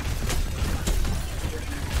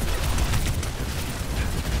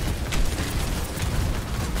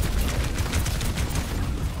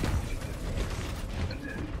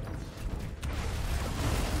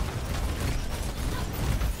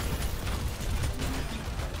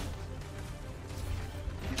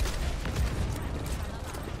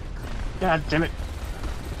 God damn it.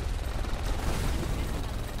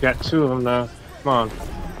 Got two of them now. Come on.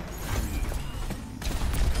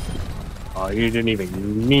 Oh, you didn't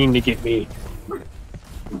even mean to get me.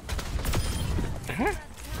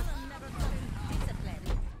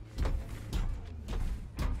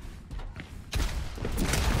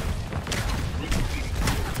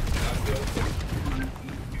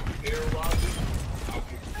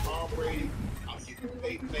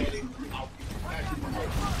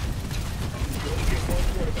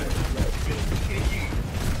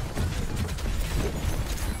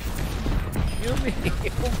 Kill me, kill me,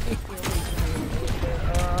 kill me.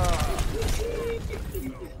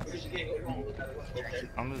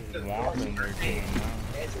 I'm just walking their team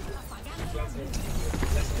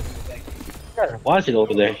now. Watch it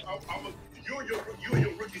over there.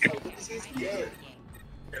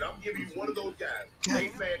 And I'm giving you one of those guys.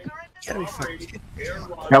 Gotta be fucking.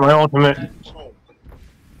 Got my ultimate.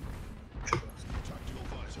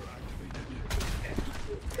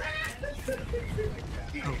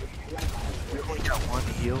 We only got one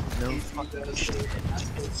heal, no fucking shit.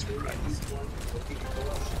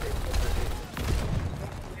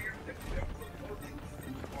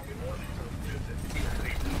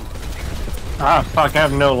 Ah, fuck, I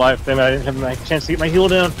have no life. Then I didn't have my chance to get my heal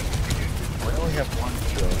down. We only have one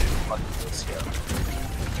heal. Fucking let's go.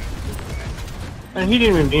 And he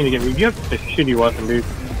didn't even mean to get me. You have the shitty weapon, dude.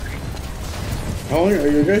 How long are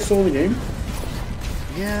you guys still in the game?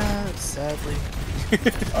 Yeah, sadly.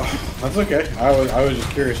 Oh, that's okay. I was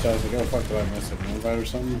just curious. I was like, oh fuck, did I miss an invite or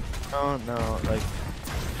something? Oh no, like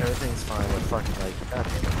everything's fine. We're fucking like, god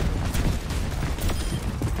damn it.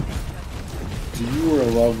 Do you or a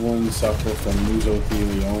loved one suffer from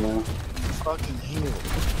mesothelioma? Fucking heal.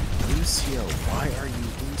 Lucio, why are you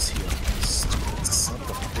Lucio? You stupid son of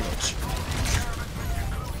a bitch.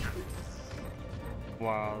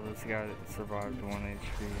 Wow, this guy survived 1 HP.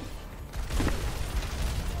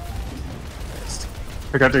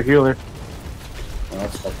 I got their healer. Oh,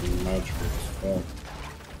 that's fucking magical as fuck.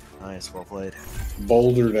 Nice, well played.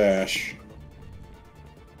 Boulder Dash.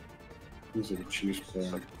 Looks like a Chiefs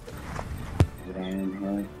player.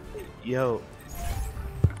 Ironheart. Yo.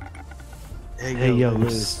 Hey, Hey, yo,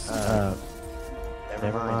 Luz.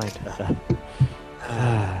 never mind.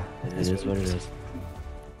 It is what it is.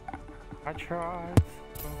 I tried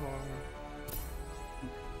so hard.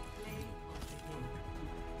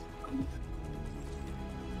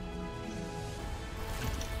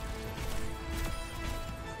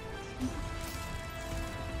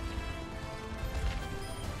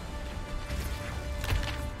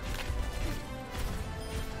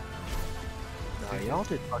 No, y'all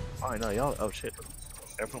did fucking fine. No, y'all. Oh shit.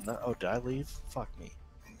 Everyone. Oh, did I leave? Fuck me.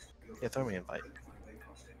 Yeah, throw me an invite.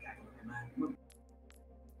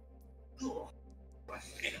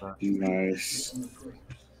 Nice.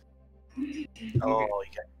 Oh,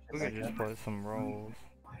 We could just play some roles.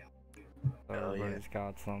 So Hell yeah. everybody's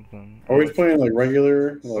got something. Are we playing like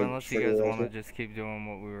regular? Well, Like, unless you guys want to just keep doing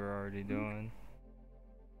what we were already doing.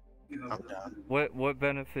 I'm done. What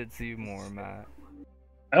benefits you more, Matt?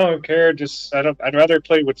 I don't care. Just I'd rather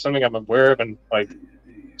play with something I'm aware of, and like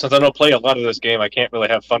since I don't play a lot of this game, I can't really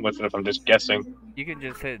have fun with it if I'm just guessing. You can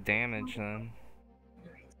just hit damage then.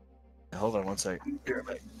 Hold on one sec. Here,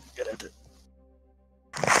 mate. Get at it.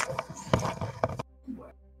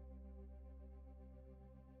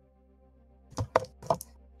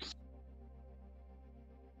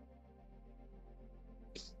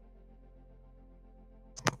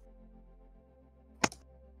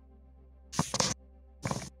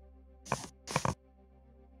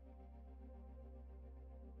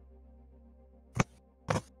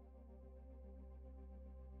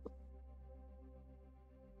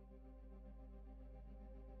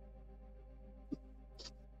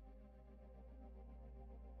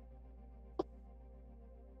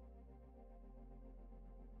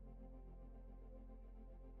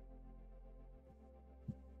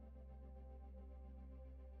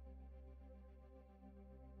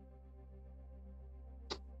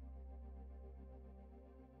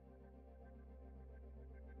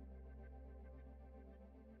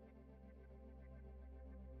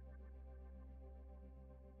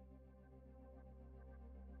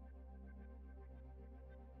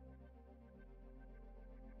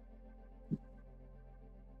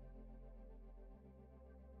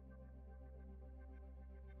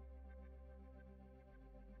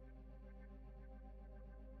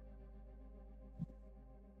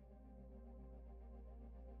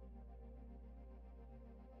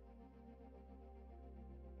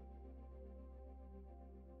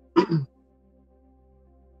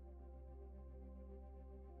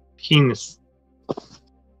 penis.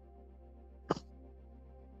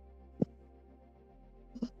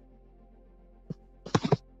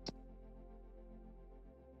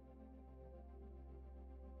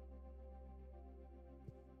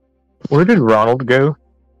 Where did Ronald go?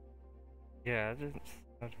 Yeah, I just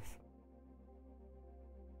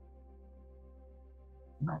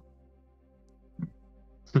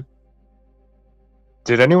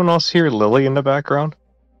Did anyone else hear Lily in the background?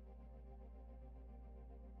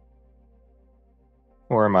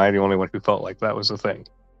 Or am I the only one who felt like that was a thing?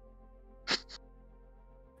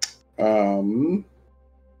 I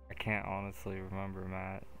can't honestly remember,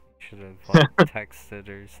 Matt. Should have like texted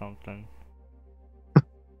or something.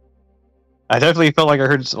 I definitely felt like I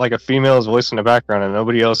heard like a female's voice in the background, and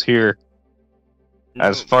nobody else here,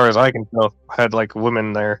 as far as I can tell, had like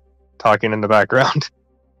women there talking in the background.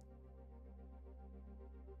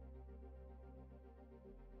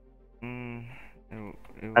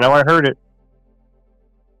 I know I heard it.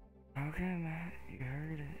 Okay, Matt, you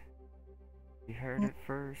heard it. You heard it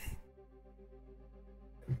first.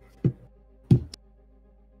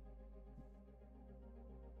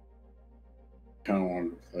 Kind of wanted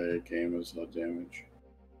to play a game as damage.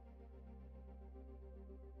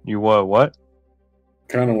 You what?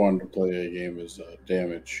 Kind of wanted to play a game as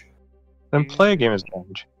damage. Then play a game as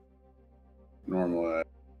damage. Normally,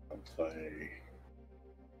 I play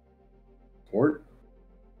Port.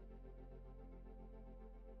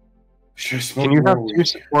 Can you have two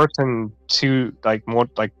supports and two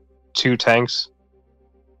two tanks?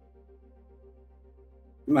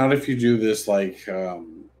 Not if you do this like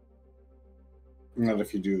not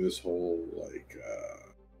if you do this whole like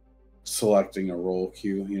selecting a role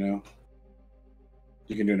queue, you know.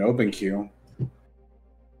 You can do an open queue and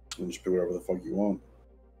just pick whatever the fuck you want.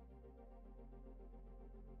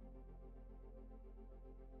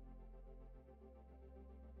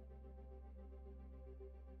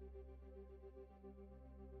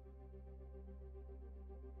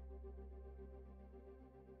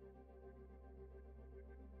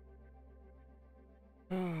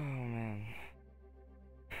 Oh man.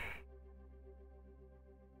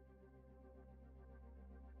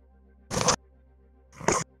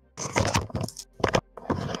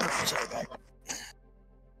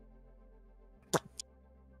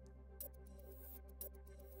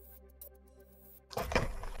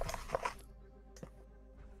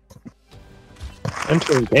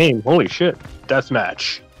 Enter game. Holy shit.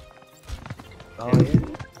 Deathmatch. Oh yeah.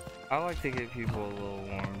 I like to get people a little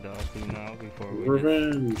warmed up, you know, before we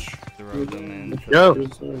Revenge. just throw them in. Yo.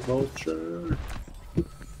 Vulture.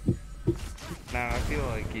 Now I feel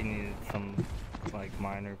like you needed some like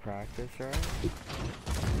minor practice, right?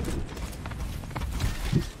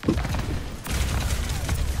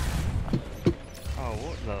 Oh,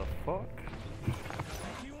 what the fuck?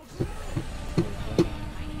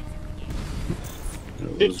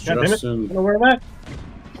 It was Justin. Where am I?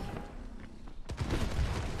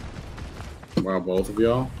 Wow, both of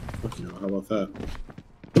y'all? Fuck you, how about that?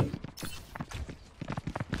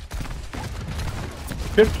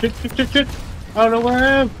 Shit. I don't know where I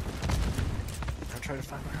am. I'm trying to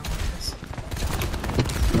find where I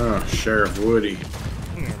was. Oh, Sheriff Woody.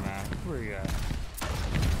 Come here, man. Where you at?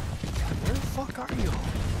 Where the fuck are you?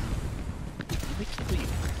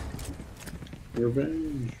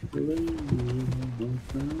 Revenge.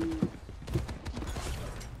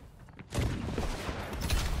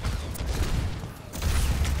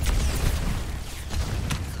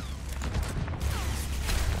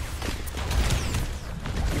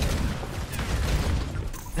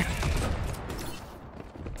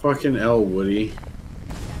 Fucking L, Woody.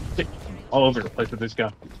 All over the place with this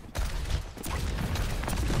guy.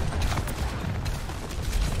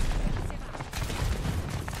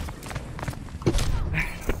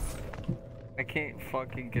 I can't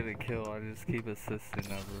fucking get a kill, I just keep assisting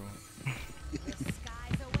everyone.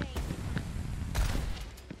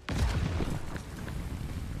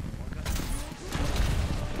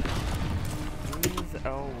 Who's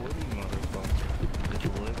L Woody, motherfucker?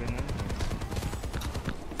 Just living in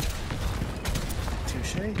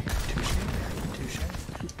Touche.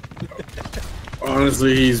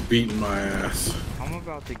 Honestly, he's beating my ass. I'm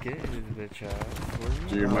about to get his bitch ass. Where you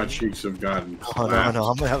Dude, at? my cheeks have gotten Oh no,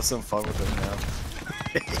 I'm gonna have some fun with him now.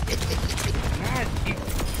 Matt,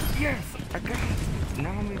 yes, I got it.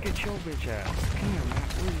 Now I'm gonna get your bitch ass. Come here,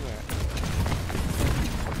 Matt. Where you at?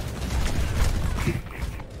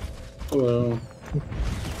 Hello.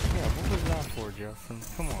 Yeah, what was that for, Justin?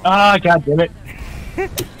 Come on. Ah, god damn it.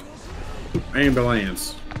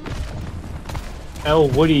 Ambulance. L.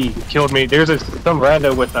 Woody killed me. There's some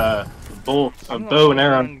rando with a bow and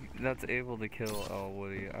arrow. that's able to kill El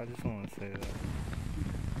Woody. I just want to say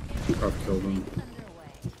that. I've killed him.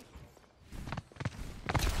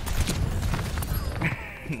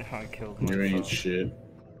 No, I killed You myself. ain't shit.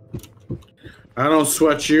 I don't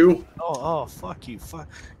sweat you. Oh, fuck you. Fuck.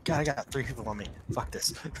 God, I got 3 people on me. Fuck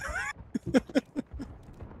this.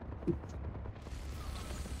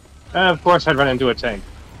 Of course I'd run into a tank.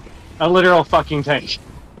 A literal fucking tank.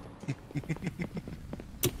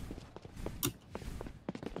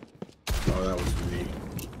 Oh, that was me.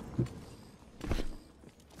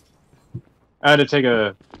 I had to take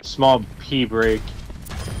a small pee break.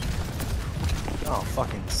 Oh,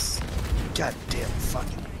 fucking. Goddamn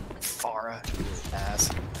fucking Farah. Ass.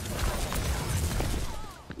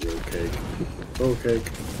 Roll cake. Roll cake.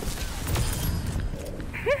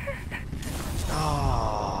 Oh.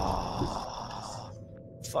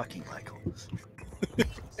 Fucking Michael.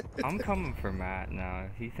 I'm coming for Matt now.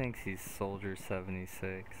 He thinks he's Soldier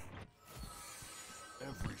 76.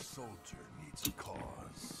 Every soldier needs a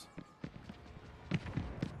cause.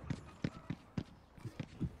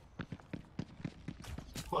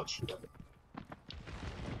 Much better.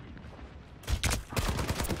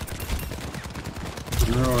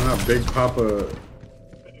 No, not Big Papa.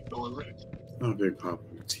 Not Big Papa.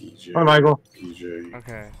 TJ. Hi, Michael. PJ.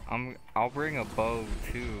 Okay, I'll bring a bow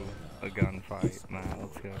to a gunfight, Matt.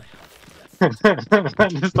 Let's go. I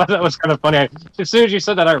just thought that was kind of funny. As soon as you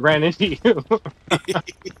said that, I ran into you. No,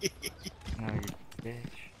 you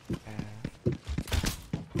bitch.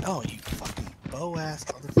 Oh, you fucking bow ass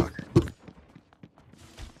motherfucker.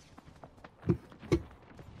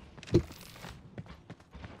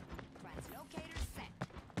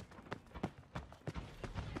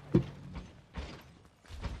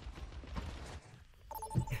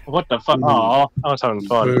 What the fuck? Oh, I was having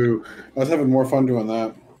fun. Boo. I was having more fun doing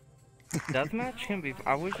that. Deathmatch can be.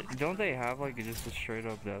 I wish. Don't they have like just a straight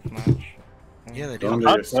up deathmatch? Yeah, they do.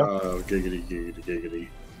 Don'tae style. Giggity, giggity, giggity.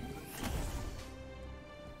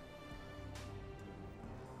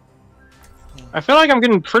 I feel like I'm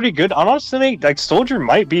getting pretty good. Honestly, like Soldier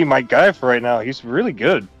might be my guy for right now. He's really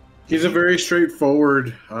good. He's a very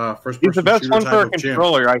straightforward first-person He's the best shooter one type for a of champ.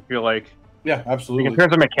 controller. I feel like. Yeah, Like, absolutely. in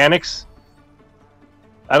terms of mechanics,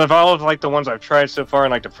 out of all of like the ones I've tried so far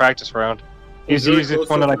in like the practice round, he's the easiest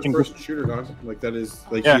one that I can. First shooter, dog. Like that is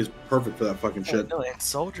like Yeah. he is perfect for that fucking shit. No, and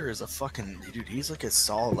Soldier is a fucking dude. He's like a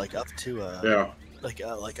solid, like up to Yeah. like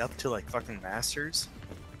up to like fucking masters.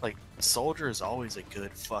 Like Soldier is always a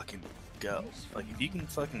good fucking go. Like if you can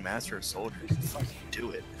fucking master a Soldier, you can fucking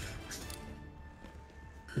do it.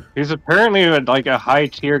 He's apparently like a high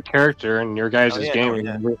tier character in your guys' Oh, yeah, game.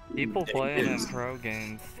 yeah. People play him in pro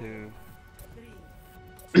games too.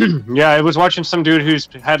 Yeah, I was watching some dude who's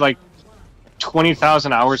had like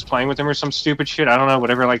 20,000 hours playing with him or some stupid shit. I don't know,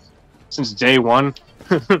 whatever, like since day one.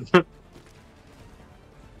 Alright,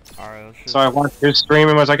 let's just... So I watched his stream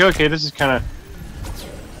and was like, okay, this is kind of.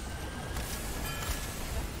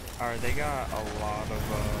 Alright, they got a lot of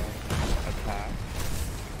attacks.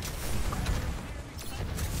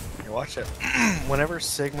 You watch it. whenever the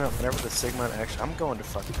Sigma actually, I'm going to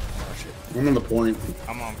fucking watch it. I'm on the point.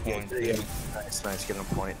 I'm on point. Yeah. Nice, get on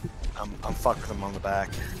point. I'm fucking them on the back.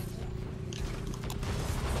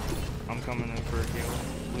 I'm coming in for a heal.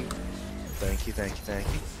 Thank you.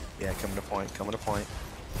 Yeah, coming to point.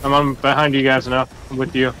 I'm behind you guys now. I'm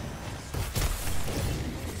with you.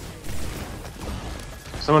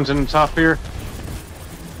 Someone's in the top here.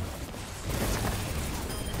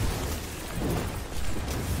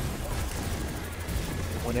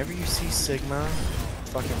 Whenever you see Sigma,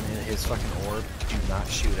 fucking his fucking orb, do not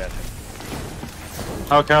shoot at him.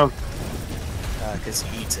 How come? Cause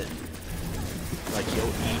he eats it. Like he'll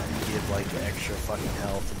eat and give like extra fucking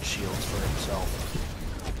health and shields for himself.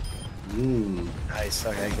 Nice.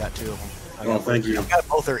 Okay, I got 2 of them. Thank you. I got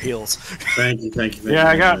both their heals. Thank you.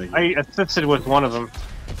 Yeah, I assisted with one of them.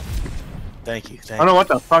 Thank you. I don't know what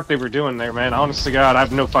the fuck they were doing there, man. Honest to God, I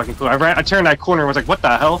have no fucking clue. I turned that corner and was like, what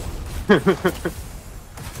the hell?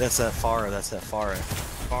 That's that Farah.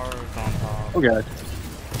 Farah's on top. Oh god.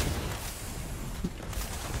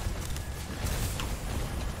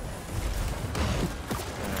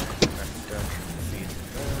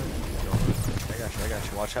 I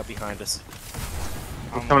got you. Watch out behind us.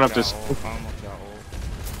 I'm coming up this. I almost got ult.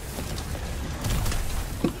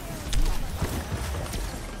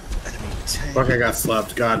 Enemy tank. Fuck, I got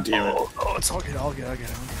slapped. God damn it. Oh, it's all good. I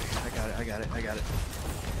got it.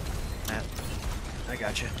 Matt, I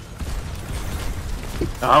got you.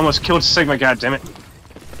 I almost killed Sigma, goddammit.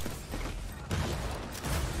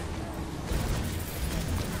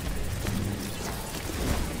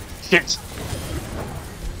 Shit.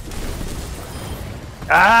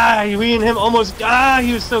 Ah, we and him almost. Ah,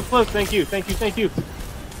 he was so close. Thank you.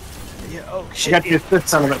 Yeah. Oh I shit. got the assist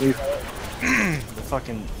son of at least. The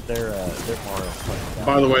fucking their Mario. Fucking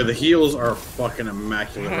By the way, the heals are fucking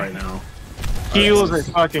immaculate right now. Heals are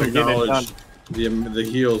fucking getting it done. Acknowledge the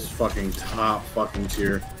heals fucking top fucking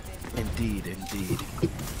tier. Indeed.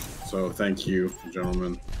 So thank you,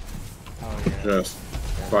 gentlemen. Oh yeah. Just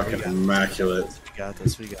fucking immaculate. We got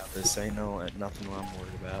this. Ain't nothing I'm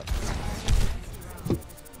worried about.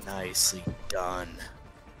 Nicely done.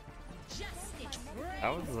 That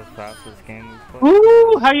was the fastest game we played.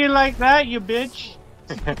 Ooh, how you like that, you bitch?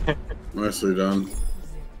 Nicely done.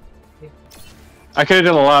 I could have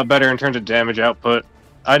done a lot better in terms of damage output.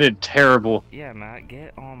 I did terrible. Yeah, Matt,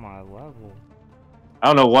 get on my level. I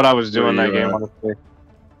don't know what I was doing Where that you game, at? honestly.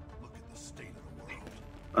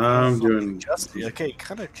 I'm doing. Justin. Okay,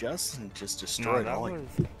 kind of Justin just destroyed No, all. that was...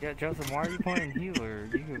 Yeah, Justin, why are you playing healer?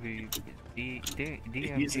 You could be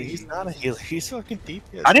DMG. He's not a healer. He's fucking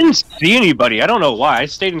DPS. I didn't see anybody. I don't know why. I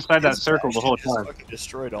stayed inside that circle the whole Just time. fucking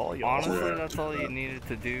destroyed all y'all. Honestly, that's all you needed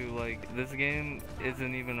to do. Like, this game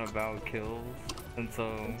isn't even about kills, and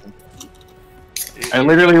so... I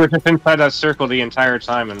literally was just inside that circle the entire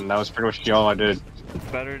time, and that was pretty much all I did. It's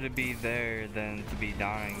better to be there than to be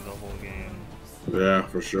dying the whole game. Yeah,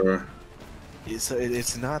 for sure.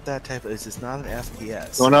 It's not that type of. It's not an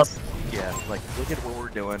FPS. Going up. Yeah, like look at what we're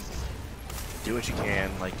doing. Do what you can.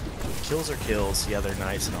 Like kills are kills. Yeah, they're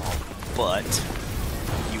nice and all, but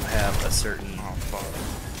you have a certain. Oh fuck!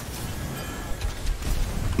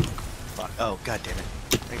 Fuck. Oh god damn it!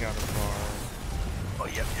 They got a car. Oh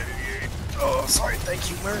yep. Oh sorry. Thank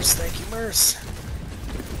you, Merce.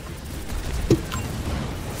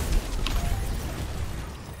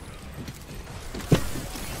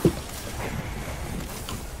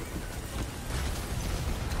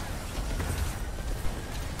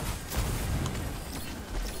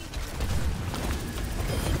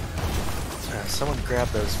 Someone grab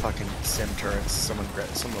those fucking sim turrets. Someone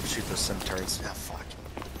shoot those sim turrets. Ah, fuck.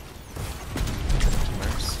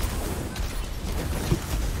 Merce.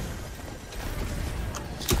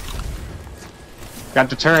 Got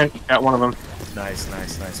the turret. Got one of them. Nice.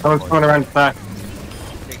 Someone's coming around the back.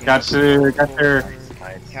 Got their Capture.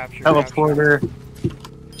 teleporter.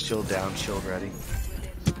 Shield down, shield ready.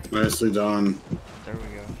 Nicely done. There we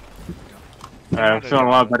go. I'm feeling a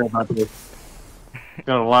lot better about this.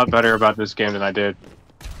 Feeling a lot better about this game than I did.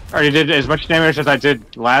 I already did as much damage as I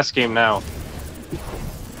did last game now.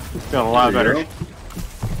 Feeling a lot better.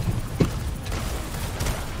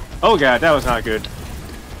 Oh god, that was not good.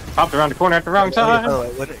 Popped around the corner at the wrong time.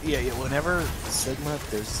 Whenever Sigma,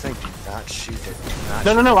 there's this thing, do not shoot it.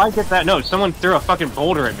 No, I get that. No, someone threw a fucking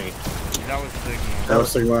boulder at me. That was Sigma. That was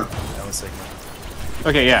Sigma. That was Sigma.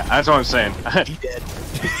 Okay, yeah, that's what I'm saying. He dead.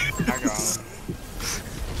 I got him.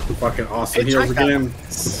 Fucking awesome heals again.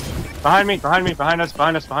 Behind me, behind us.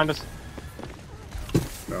 Down.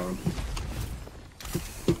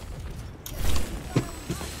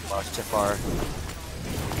 Watch too far.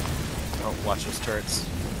 Oh, watch those turrets.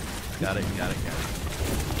 Got it.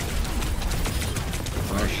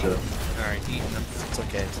 Oh shit. Alright, eating them. It's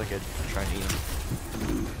okay. Try and eat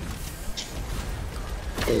them.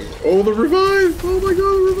 Oh, the revive! Oh my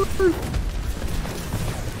god, the revive!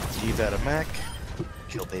 Diva to mech.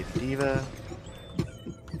 Kill baby Diva.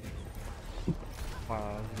 Wow,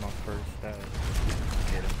 that was my first stat.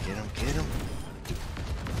 Get him.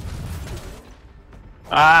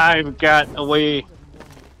 I got away.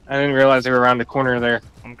 I didn't realize they were around the corner there.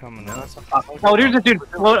 I'm coming up. Oh, there's a dude.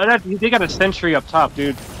 They got a sentry up top,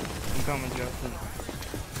 dude. I'm coming, Justin.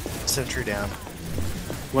 Sentry down.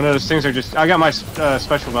 One of those things are just. I got my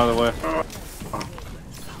special, by the way.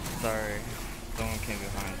 Sorry. Someone came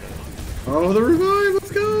behind us. Oh, the revive!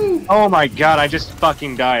 Let's go! Oh my god, I just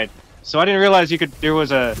fucking died. So I didn't realize you could. There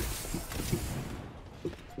was a.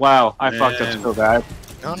 Wow, I fucked up so bad.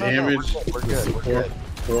 No, Damage. we're good.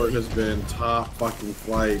 Support has been top fucking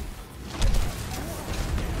flight.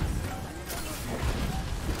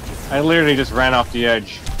 I literally just ran off the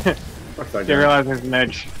edge. Fuck that Didn't guy. realize there's an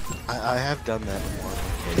edge. I have done that before.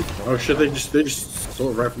 Okay, Oh shit! They just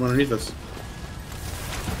stole it right from underneath us.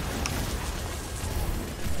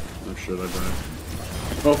 Oh shit! I died.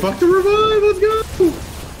 Oh fuck the revive! Let's go!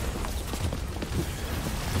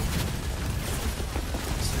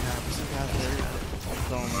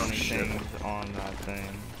 So many things on that thing.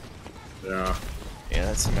 Yeah. Yeah,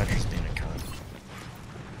 that's Symmetra's being a cunt.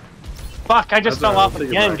 Fuck, I just That's fell off alright,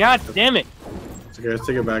 again. take it God back. damn it. It's okay. Let's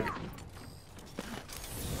take it back.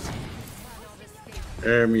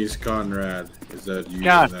 Hermes Conrad is that you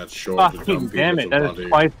God in that short to fucking dump damn people's it. That body. is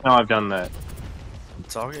twice now I've done that.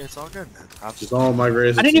 It's all good, man. Just all my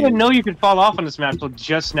greatest. I didn't even know you could fall off on this map until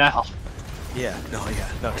just now. Yeah,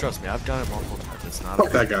 no, trust me, I've done it multiple times. It's not.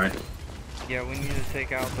 Fuck that guy. Yeah, we need to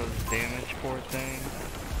take out those damage port things,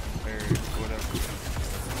 or whatever.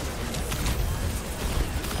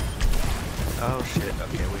 Oh shit,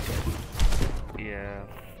 okay, we did. Yeah,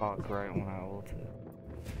 fuck, right when I ulted.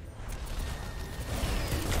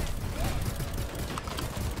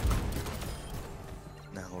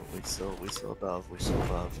 No, we still above.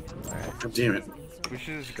 Alright. God damn it. We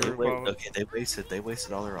should just group up. Okay, they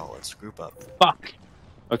wasted all their ults. Group up. Fuck.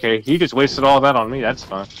 Okay, he just wasted all that on me. That's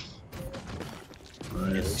fine. At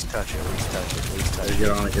Nice. least touch it. Hey,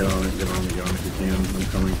 get on it if you can. I'm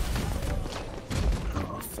coming.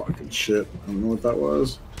 Oh, fucking shit. I don't know what that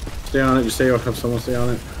was. Stay on it. Just stay. Have someone stay on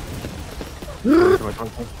it.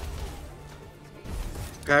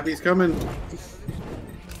 Pappy's coming.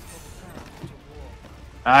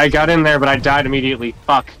 I got in there, but I died immediately.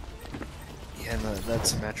 Fuck. Yeah, no, that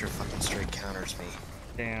Symmetra fucking straight counters me.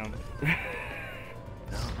 Damn.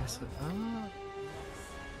 No,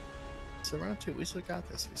 so round 2, we still got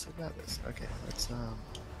this. Okay, let's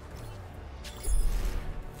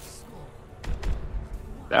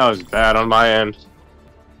That was bad on my end.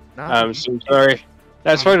 No, I'm so sorry.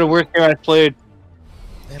 That's probably the worst game I've played.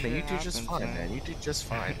 Yeah, man, you do just fine, man. You did just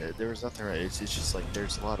fine. There was nothing right. It's just like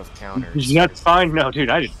there's a lot of counters. That's fine. No, dude,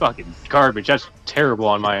 I did fucking garbage. That's terrible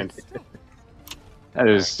on my end. That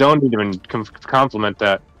is, don't even compliment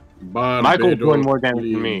that. Michael's doing more damage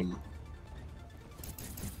than me.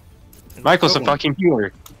 Michael's a fucking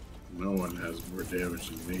healer. No one has more damage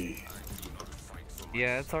than me.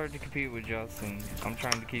 Yeah, it's hard to compete with Justin. I'm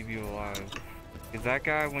trying to keep you alive. Cause that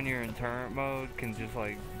guy, when you're in turret mode, can just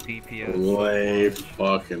like DPS. Way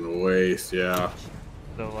fucking waste, yeah.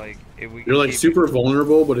 So like, if we You're like keep super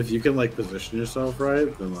vulnerable, but if you can like position yourself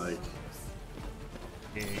right, then like.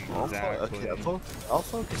 Exactly. Okay, I'll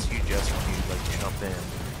focus you just when you like jump in.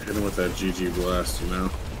 Hit him with that GG blast, you know.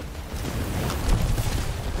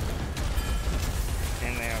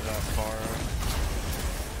 And they have that far.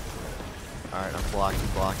 Alright, I'm blocking,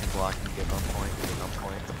 getting on point.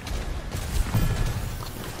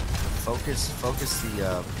 Focus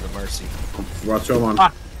the Mercy. Watch him on.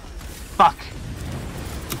 Fuck.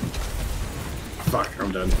 Fuck,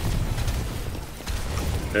 I'm dead.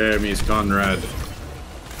 Hey, Miss Conrad.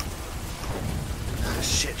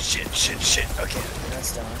 Shit. Okay,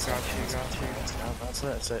 that's down. Got you.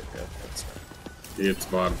 That's it. Good. That's it. It's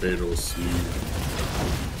Barbados.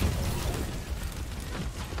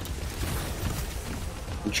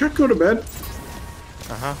 Chuck, go to bed.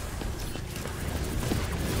 Uh-huh.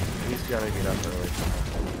 He's gotta get up early.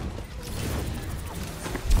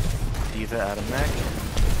 Diva out of mech.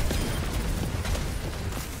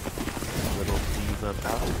 Little Diva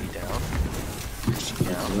about to be down. Is she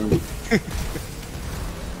down?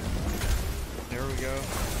 There we go.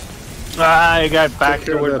 I got back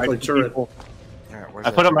to where that, like, turret. Alright,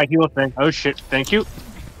 I put up my heal thing. Oh shit, thank you.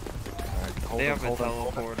 They have a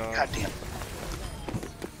teleport up. God damn.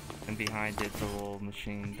 And behind it's a little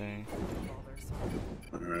machine thing.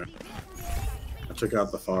 Alright. I took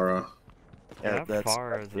out the Farah. Yeah, that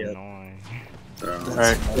far is annoying.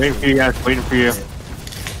 Alright, waiting for you guys, waiting for you.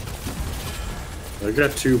 I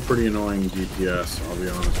got two pretty annoying DPS, I'll be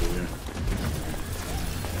honest with you.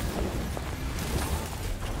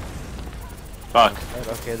 Fuck.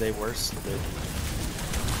 Okay, they worse.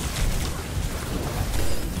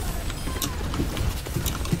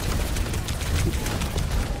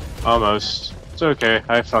 Almost. It's okay,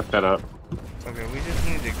 I fucked that up. Okay, we just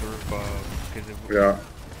need to group up, because if we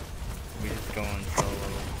just go in solo.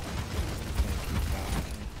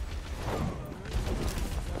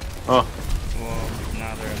 Oh. Well,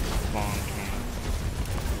 now they're at the spawn camp.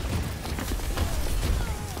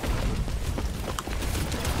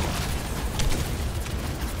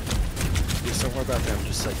 Just don't worry about them,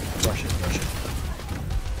 just like rush it.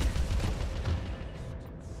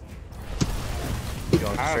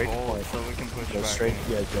 Going straight to point. So we can push Go back straight,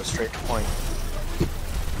 in. go straight to point.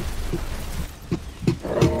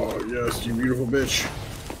 Oh, yes, you beautiful bitch.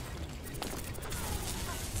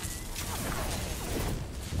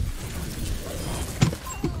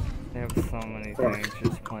 They have so many things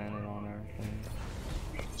just planted on everything.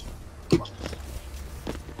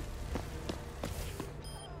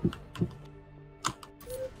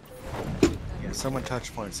 Yeah, someone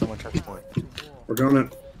touch point. We're doing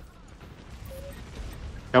it.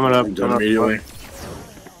 Coming up. Done immediately.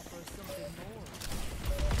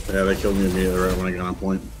 Yeah, they killed me immediately right when I got on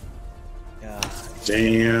point. Yeah.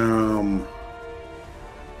 Damn.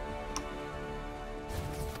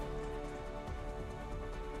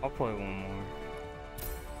 I'll play one more.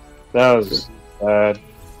 That was bad.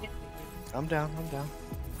 I'm down. I'm down.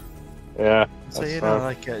 Yeah. So that's you know, fine.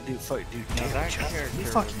 like, dude, No, that character you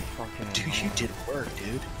was fucking, fucking dude, you annoying. did work,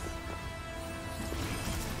 dude.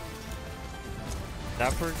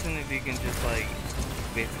 That person, if you can just like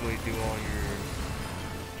basically do all your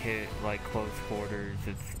hit like close quarters,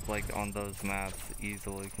 it's like on those maps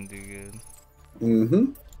easily can do good.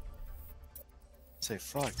 Mm-hmm. Say,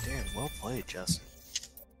 fuck, damn, well played, Justin.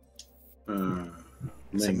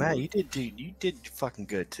 Say, Man. Matt, you did fucking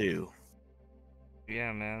good too.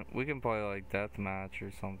 Yeah, man, we can play like deathmatch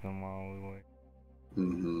or something while we wait.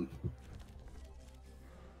 Mm-hmm.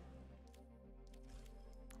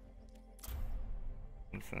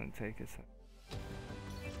 I'm just gonna take a sec.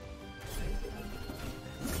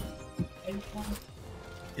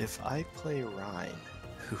 If I play Rhine,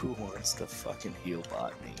 who wants to fucking heal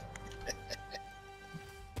bot me?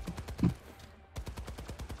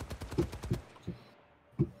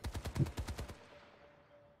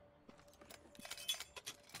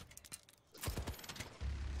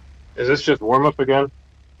 Is this just warm up again?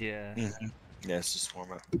 Yeah. Mm-hmm. Yeah, it's just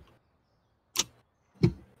warm up.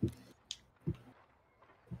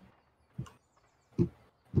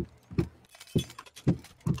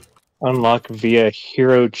 Unlock via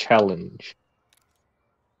hero challenge.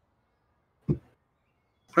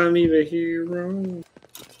 I need a hero.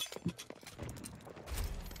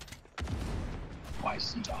 Why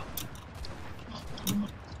see that?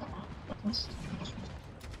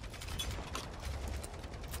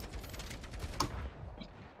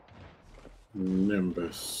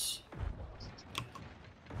 Nimbus.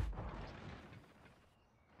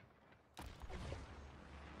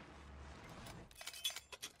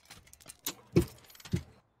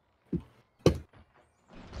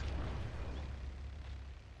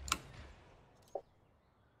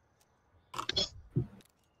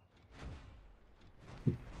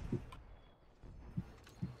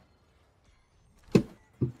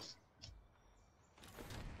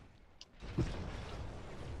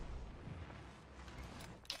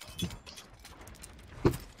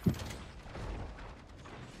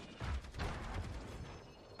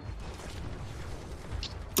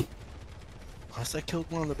 Unless I killed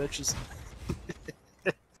one of the bitches.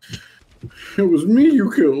 It was me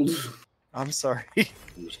you killed. I'm sorry. I'm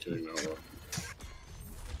just kidding, Noah.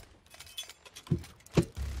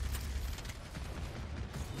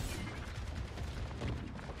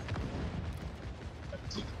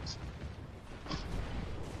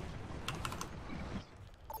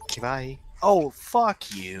 Bye. Oh, fuck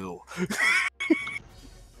you.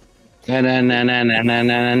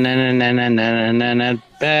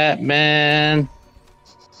 Batman.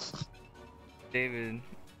 David.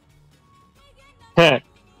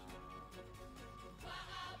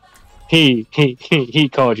 He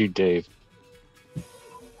called you Dave.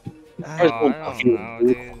 Oh, I don't know,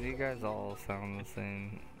 dude. You guys all sound the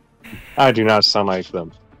same. I do not sound like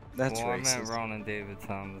them. That's well, racist. I meant Ron and David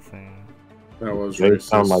sound the same. That was They racist.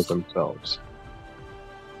 sound like themselves.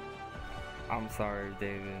 I'm sorry,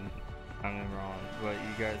 David. I mean Ron, but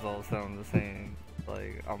you guys all sound the same.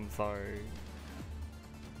 Like, I'm sorry.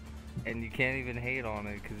 And you can't even hate on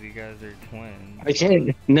it because you guys are twins. I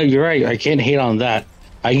can't. No, you're right. I can't hate on that.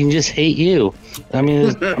 I can just hate you. I mean, you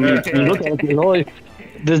look at it,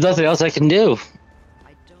 there's nothing else I can do.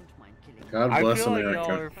 God I bless feel like America.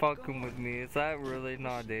 y'all are fucking with me. Is that really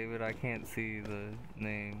not David? I can't see the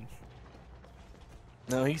names.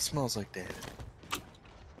 No, he smells like David.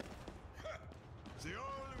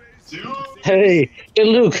 Hey,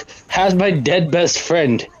 Luke, how's my dead best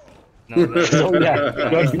friend? No, that's, Oh, yeah.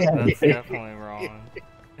 that's Yeah. definitely wrong.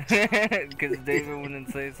 Because David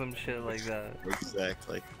wouldn't say some shit like that.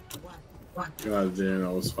 Exactly. God damn,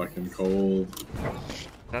 that was fucking cold.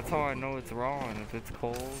 That's how I know it's wrong. If it's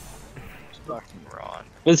cold. It's fucking Ron.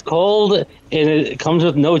 If it's cold and it comes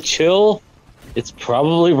with no chill, it's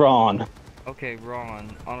probably Ron. Okay,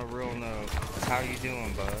 Ron, on a real note, how you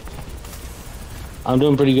doing, bud? I'm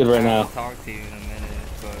doing pretty good right now. I'll talk to you in a minute,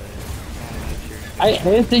 but I want to make sure you're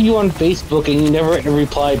I answered you on Facebook and you never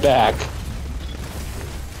reply back.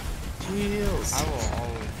 Jeez. I will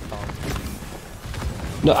always talk to you.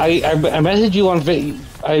 No, I message you on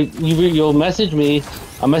you'll message me,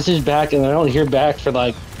 I'll message back, and I don't hear back for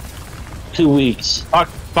like 2 weeks. Fuck.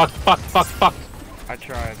 I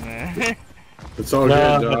tried, man. It's all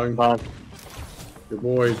No, good, dog. that's fine. Your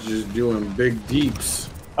boy's just doing big deeps.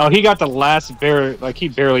 Oh, he got the last he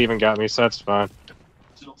barely even got me, so that's fine.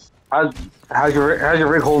 How's your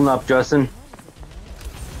rig holding up, Justin?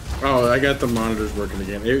 Oh, I got the monitors working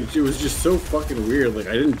again. It was just so fucking weird. Like,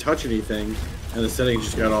 I didn't touch anything, and the settings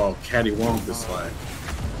just got all cattywampus like.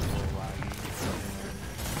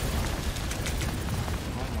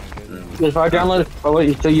 If I download,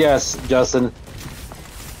 so yes, Justin.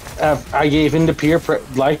 I gave in to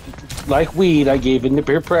like weed. I gave in to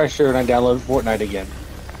peer pressure, and I downloaded Fortnite again.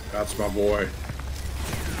 That's my boy.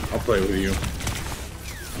 I'll play with you.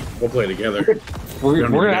 We'll play together. We're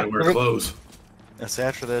gonna have to wear clothes. So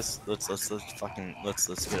after this, let's get a fucking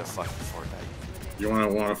Fortnite. You want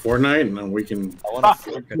a Fortnite, and then we can. I want a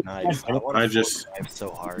fucking knife. I just knife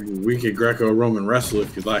so hard. We could Greco-Roman wrestle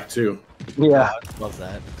if you'd like to. Yeah, love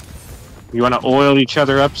that. You want to oil each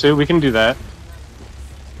other up too? We can do that.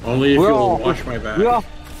 Only if you'll wash my back.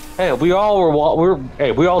 We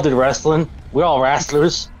all did wrestling. We all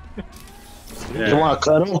wrestlers. Yeah. You want to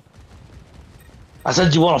cuddle? I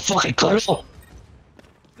said you want to fucking cuddle.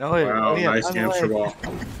 No, wait, wow, nice hamster ball.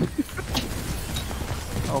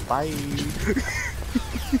 Oh, bye.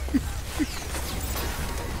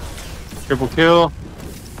 Triple kill.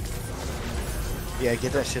 Yeah,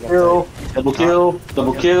 get that shit up kill, there.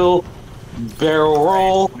 double kill, barrel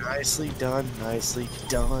roll. Nicely done, nicely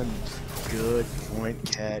done. Good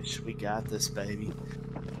point catch. We got this, baby.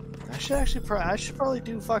 I should probably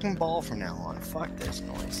do fucking ball from now on. Fuck this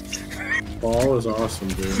noise. Ball is awesome,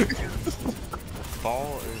 dude.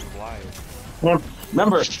 Ball is life.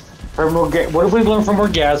 Remember, what if we learn from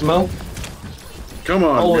Orgasmo? Come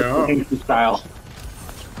on, girl. Hamster style.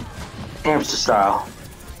 Hamster style.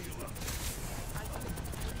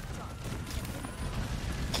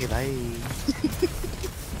 Okay, bye.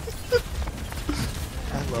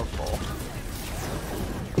 I love ball.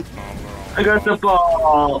 I got the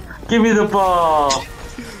ball. Give me the ball.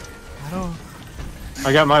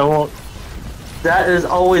 I got my ult. That has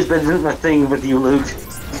always been the thing with you, Luke.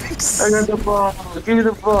 I got the ball. Give me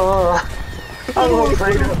the ball.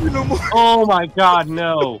 Oh my god,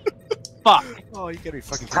 no. Fuck. Oh, you gotta be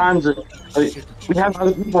fucking times. We have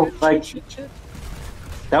other people like.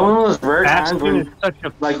 That one was rare times when,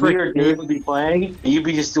 like, we or Dave would be playing, and you'd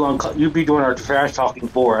be doing our trash talking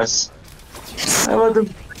for us. I want them.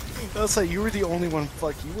 That's like you were the only one.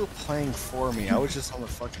 Fuck, you were playing for me. I was just on the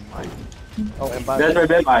fucking mic. Oh, and by that's what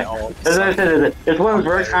I meant by. As I said, it's one of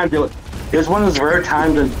those rare times. It's one of those rare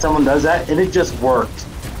times when someone does that, and it just worked.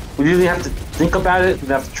 We usually have to think about it. We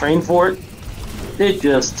have to train for it.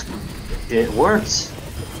 It works.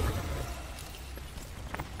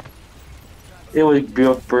 It was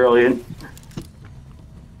brilliant.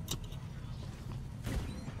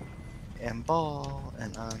 And ball,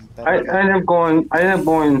 and I'm I better. ended up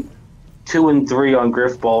going 2 and 3 on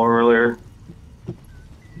Griff Ball earlier.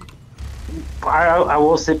 I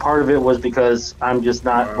will say part of it was because I'm just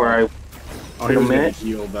not where I. He was getting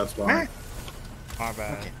healed. That's why. My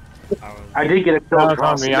bad. I did get a kill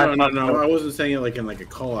across. No. I wasn't saying it like in like a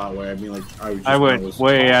call out way. I mean like I went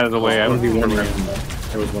way out of the way. I was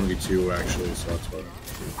 1v1. It was 1v2 actually, so that's what.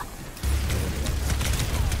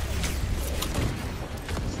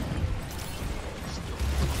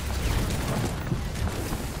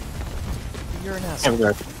 You're an asshole.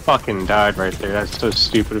 I fucking died right there. That's so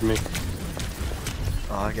stupid of me.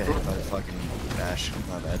 Oh, I got hit by the fucking bash.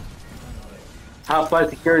 My bad. Top 5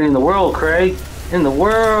 security in the world, Craig. In the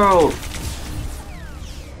world.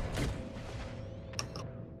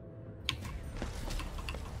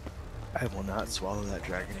 I will not swallow that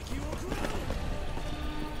dragon.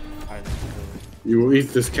 You will eat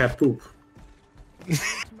this cat poop.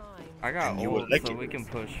 I got ult, so we can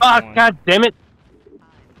push. Fuck! God damn it!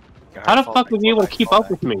 How the fuck was you able to keep up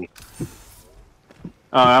with me?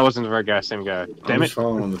 Oh, that wasn't the right guy. Same guy. Damn I'm it! just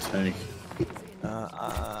following the tank.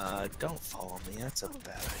 Don't follow me. That's a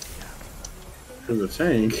bad idea. For the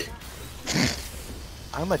tank.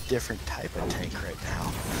 I'm a different type of tank right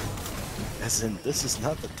now. As in, this is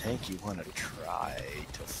not the tank you want to try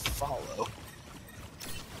to follow.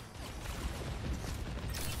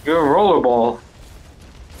 You're a rollerball.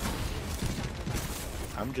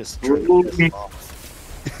 I'm just trying to piss them off.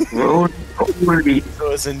 Roly.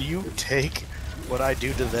 So as in, you take what I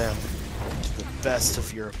do to them to the best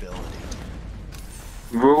of your ability.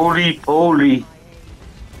 Roly poly.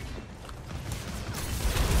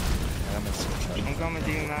 I'm coming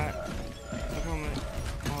to you, Matt. I'm coming.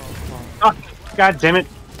 Oh, fuck. Oh, God damn it!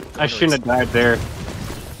 I shouldn't have died there.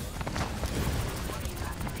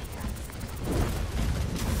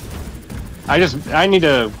 I need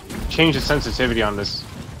to change the sensitivity on this.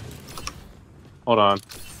 Hold on.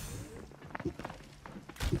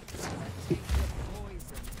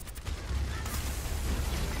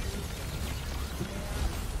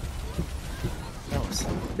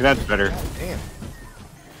 Yeah, that's better. God damn.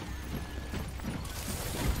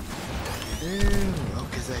 Oh,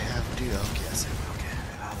 because they have to. Okay, I see. Okay.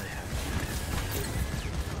 Oh, they have to.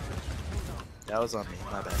 That was on me.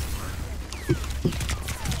 My bad.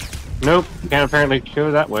 Nope, can't apparently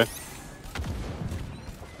go that way.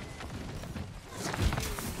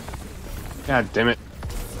 God damn it.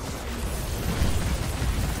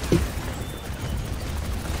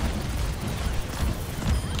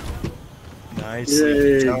 Nicely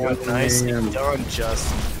Yay, done, nicely goddamn. done,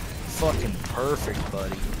 Justin. Fucking perfect,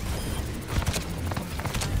 buddy.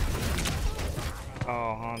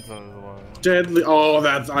 Oh, Hanzo's low. Deadly. Oh,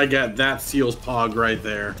 I get that seals Pog right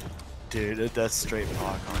there. Dude, that's straight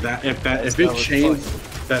pog. That if it changed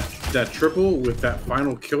that triple with that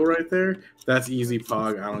final kill right there, that's easy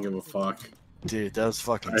Pog. I don't give a fuck. Dude, that was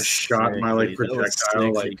fucking I shot my like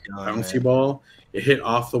projectile like bouncy ball. It hit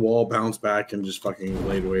off the wall, bounced back, and just fucking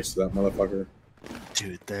laid waste to that motherfucker.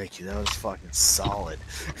 Dude, thank you. That was fucking solid.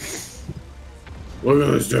 Look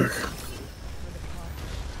at this dick.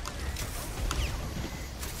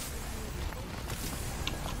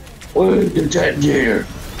 Where's the Titan here?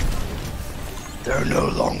 They're no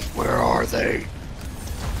longer. Where are they?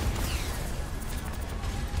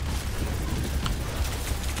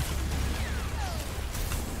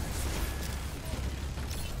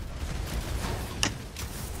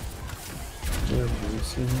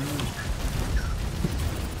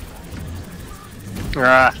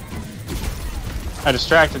 I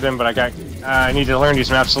distracted him, but I need to learn these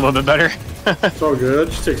maps a little bit better. It's all good.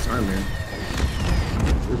 It just takes time, man.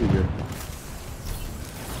 It'll be good.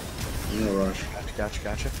 No rush.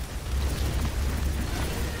 Gotcha.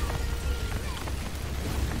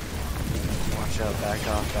 Watch out, back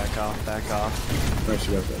off. Nice,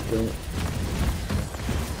 you got that kill. Nice.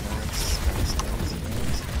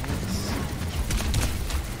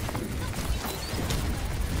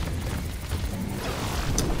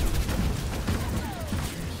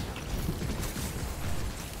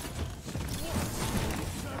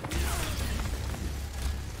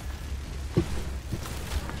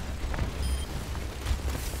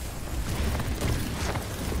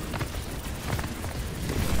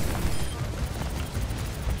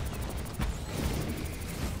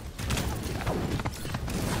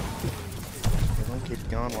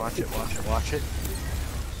 Keep going, watch it.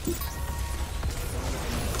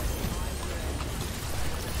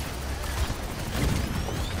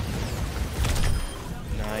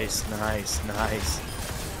 Nice.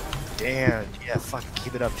 Damn, yeah, fucking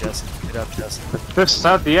keep it up, Justin. This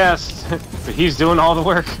out the ass, but he's doing all the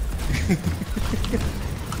work.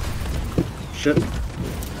 Shit.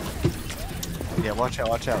 Yeah, watch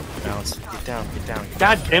out. Bounce. Get down.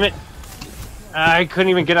 God damn it. I couldn't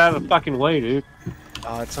even get out of the fucking way, dude.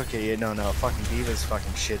 Oh, it's okay. Yeah, no. Fucking Diva's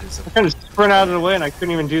fucking shit is a... I'm trying to sprint out of the way and I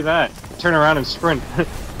couldn't even do that. Turn around and sprint.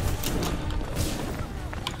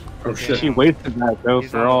 Oh shit. She wasted that though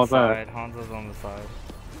for all of that. Hanzo's on the side.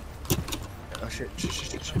 Oh shit.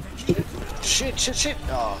 Shit.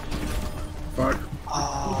 Oh. Fuck.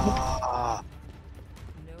 Ah.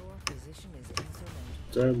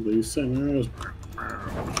 Deadly sinners.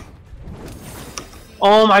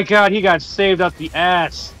 Oh my god, he got saved up the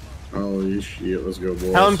ass. Holy shit, let's go,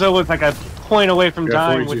 boys. Hanzo was like a point away from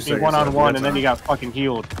dying with me seconds one-on-one, left. and then he got fucking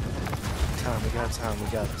healed. We got time.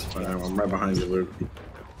 I'm right behind you, Luke.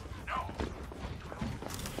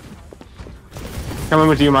 Coming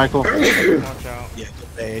with you, Michael. Watch out.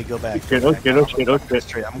 Yeah, go back. Get I'm straight.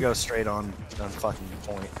 gonna go straight on fucking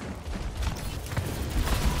point.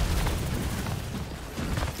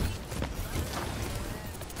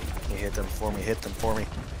 You hit them for me.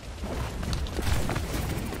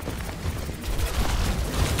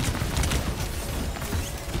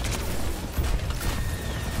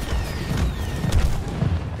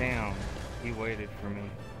 Damn, he waited for me.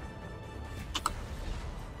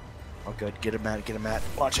 Oh good, get him, Matt.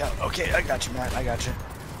 Watch out. Okay, I got you, Matt.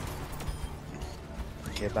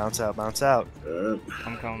 Okay, bounce out. I'm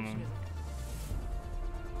coming.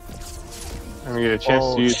 I'm gonna get a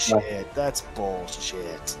chance to use shit. That's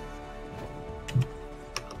bullshit.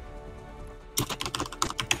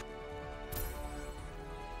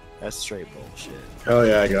 That's straight bullshit. Hell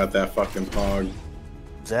yeah, I got that fucking Pog.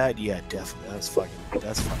 That, yeah, definitely. That's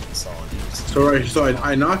fucking solid. So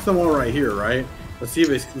I knocked them all right here, right? Let's see if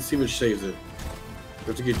it saves it. We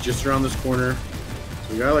have to get just around this corner.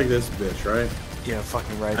 So we got like this bitch, right? Yeah,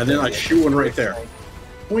 fucking right. And then I shoot one right there.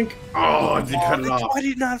 Boink! Oh, I did cut it off. Why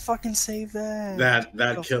did not fucking save that?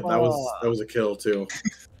 That kill. That was a kill too.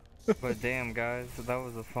 But damn, guys, that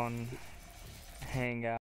was a fun hangout.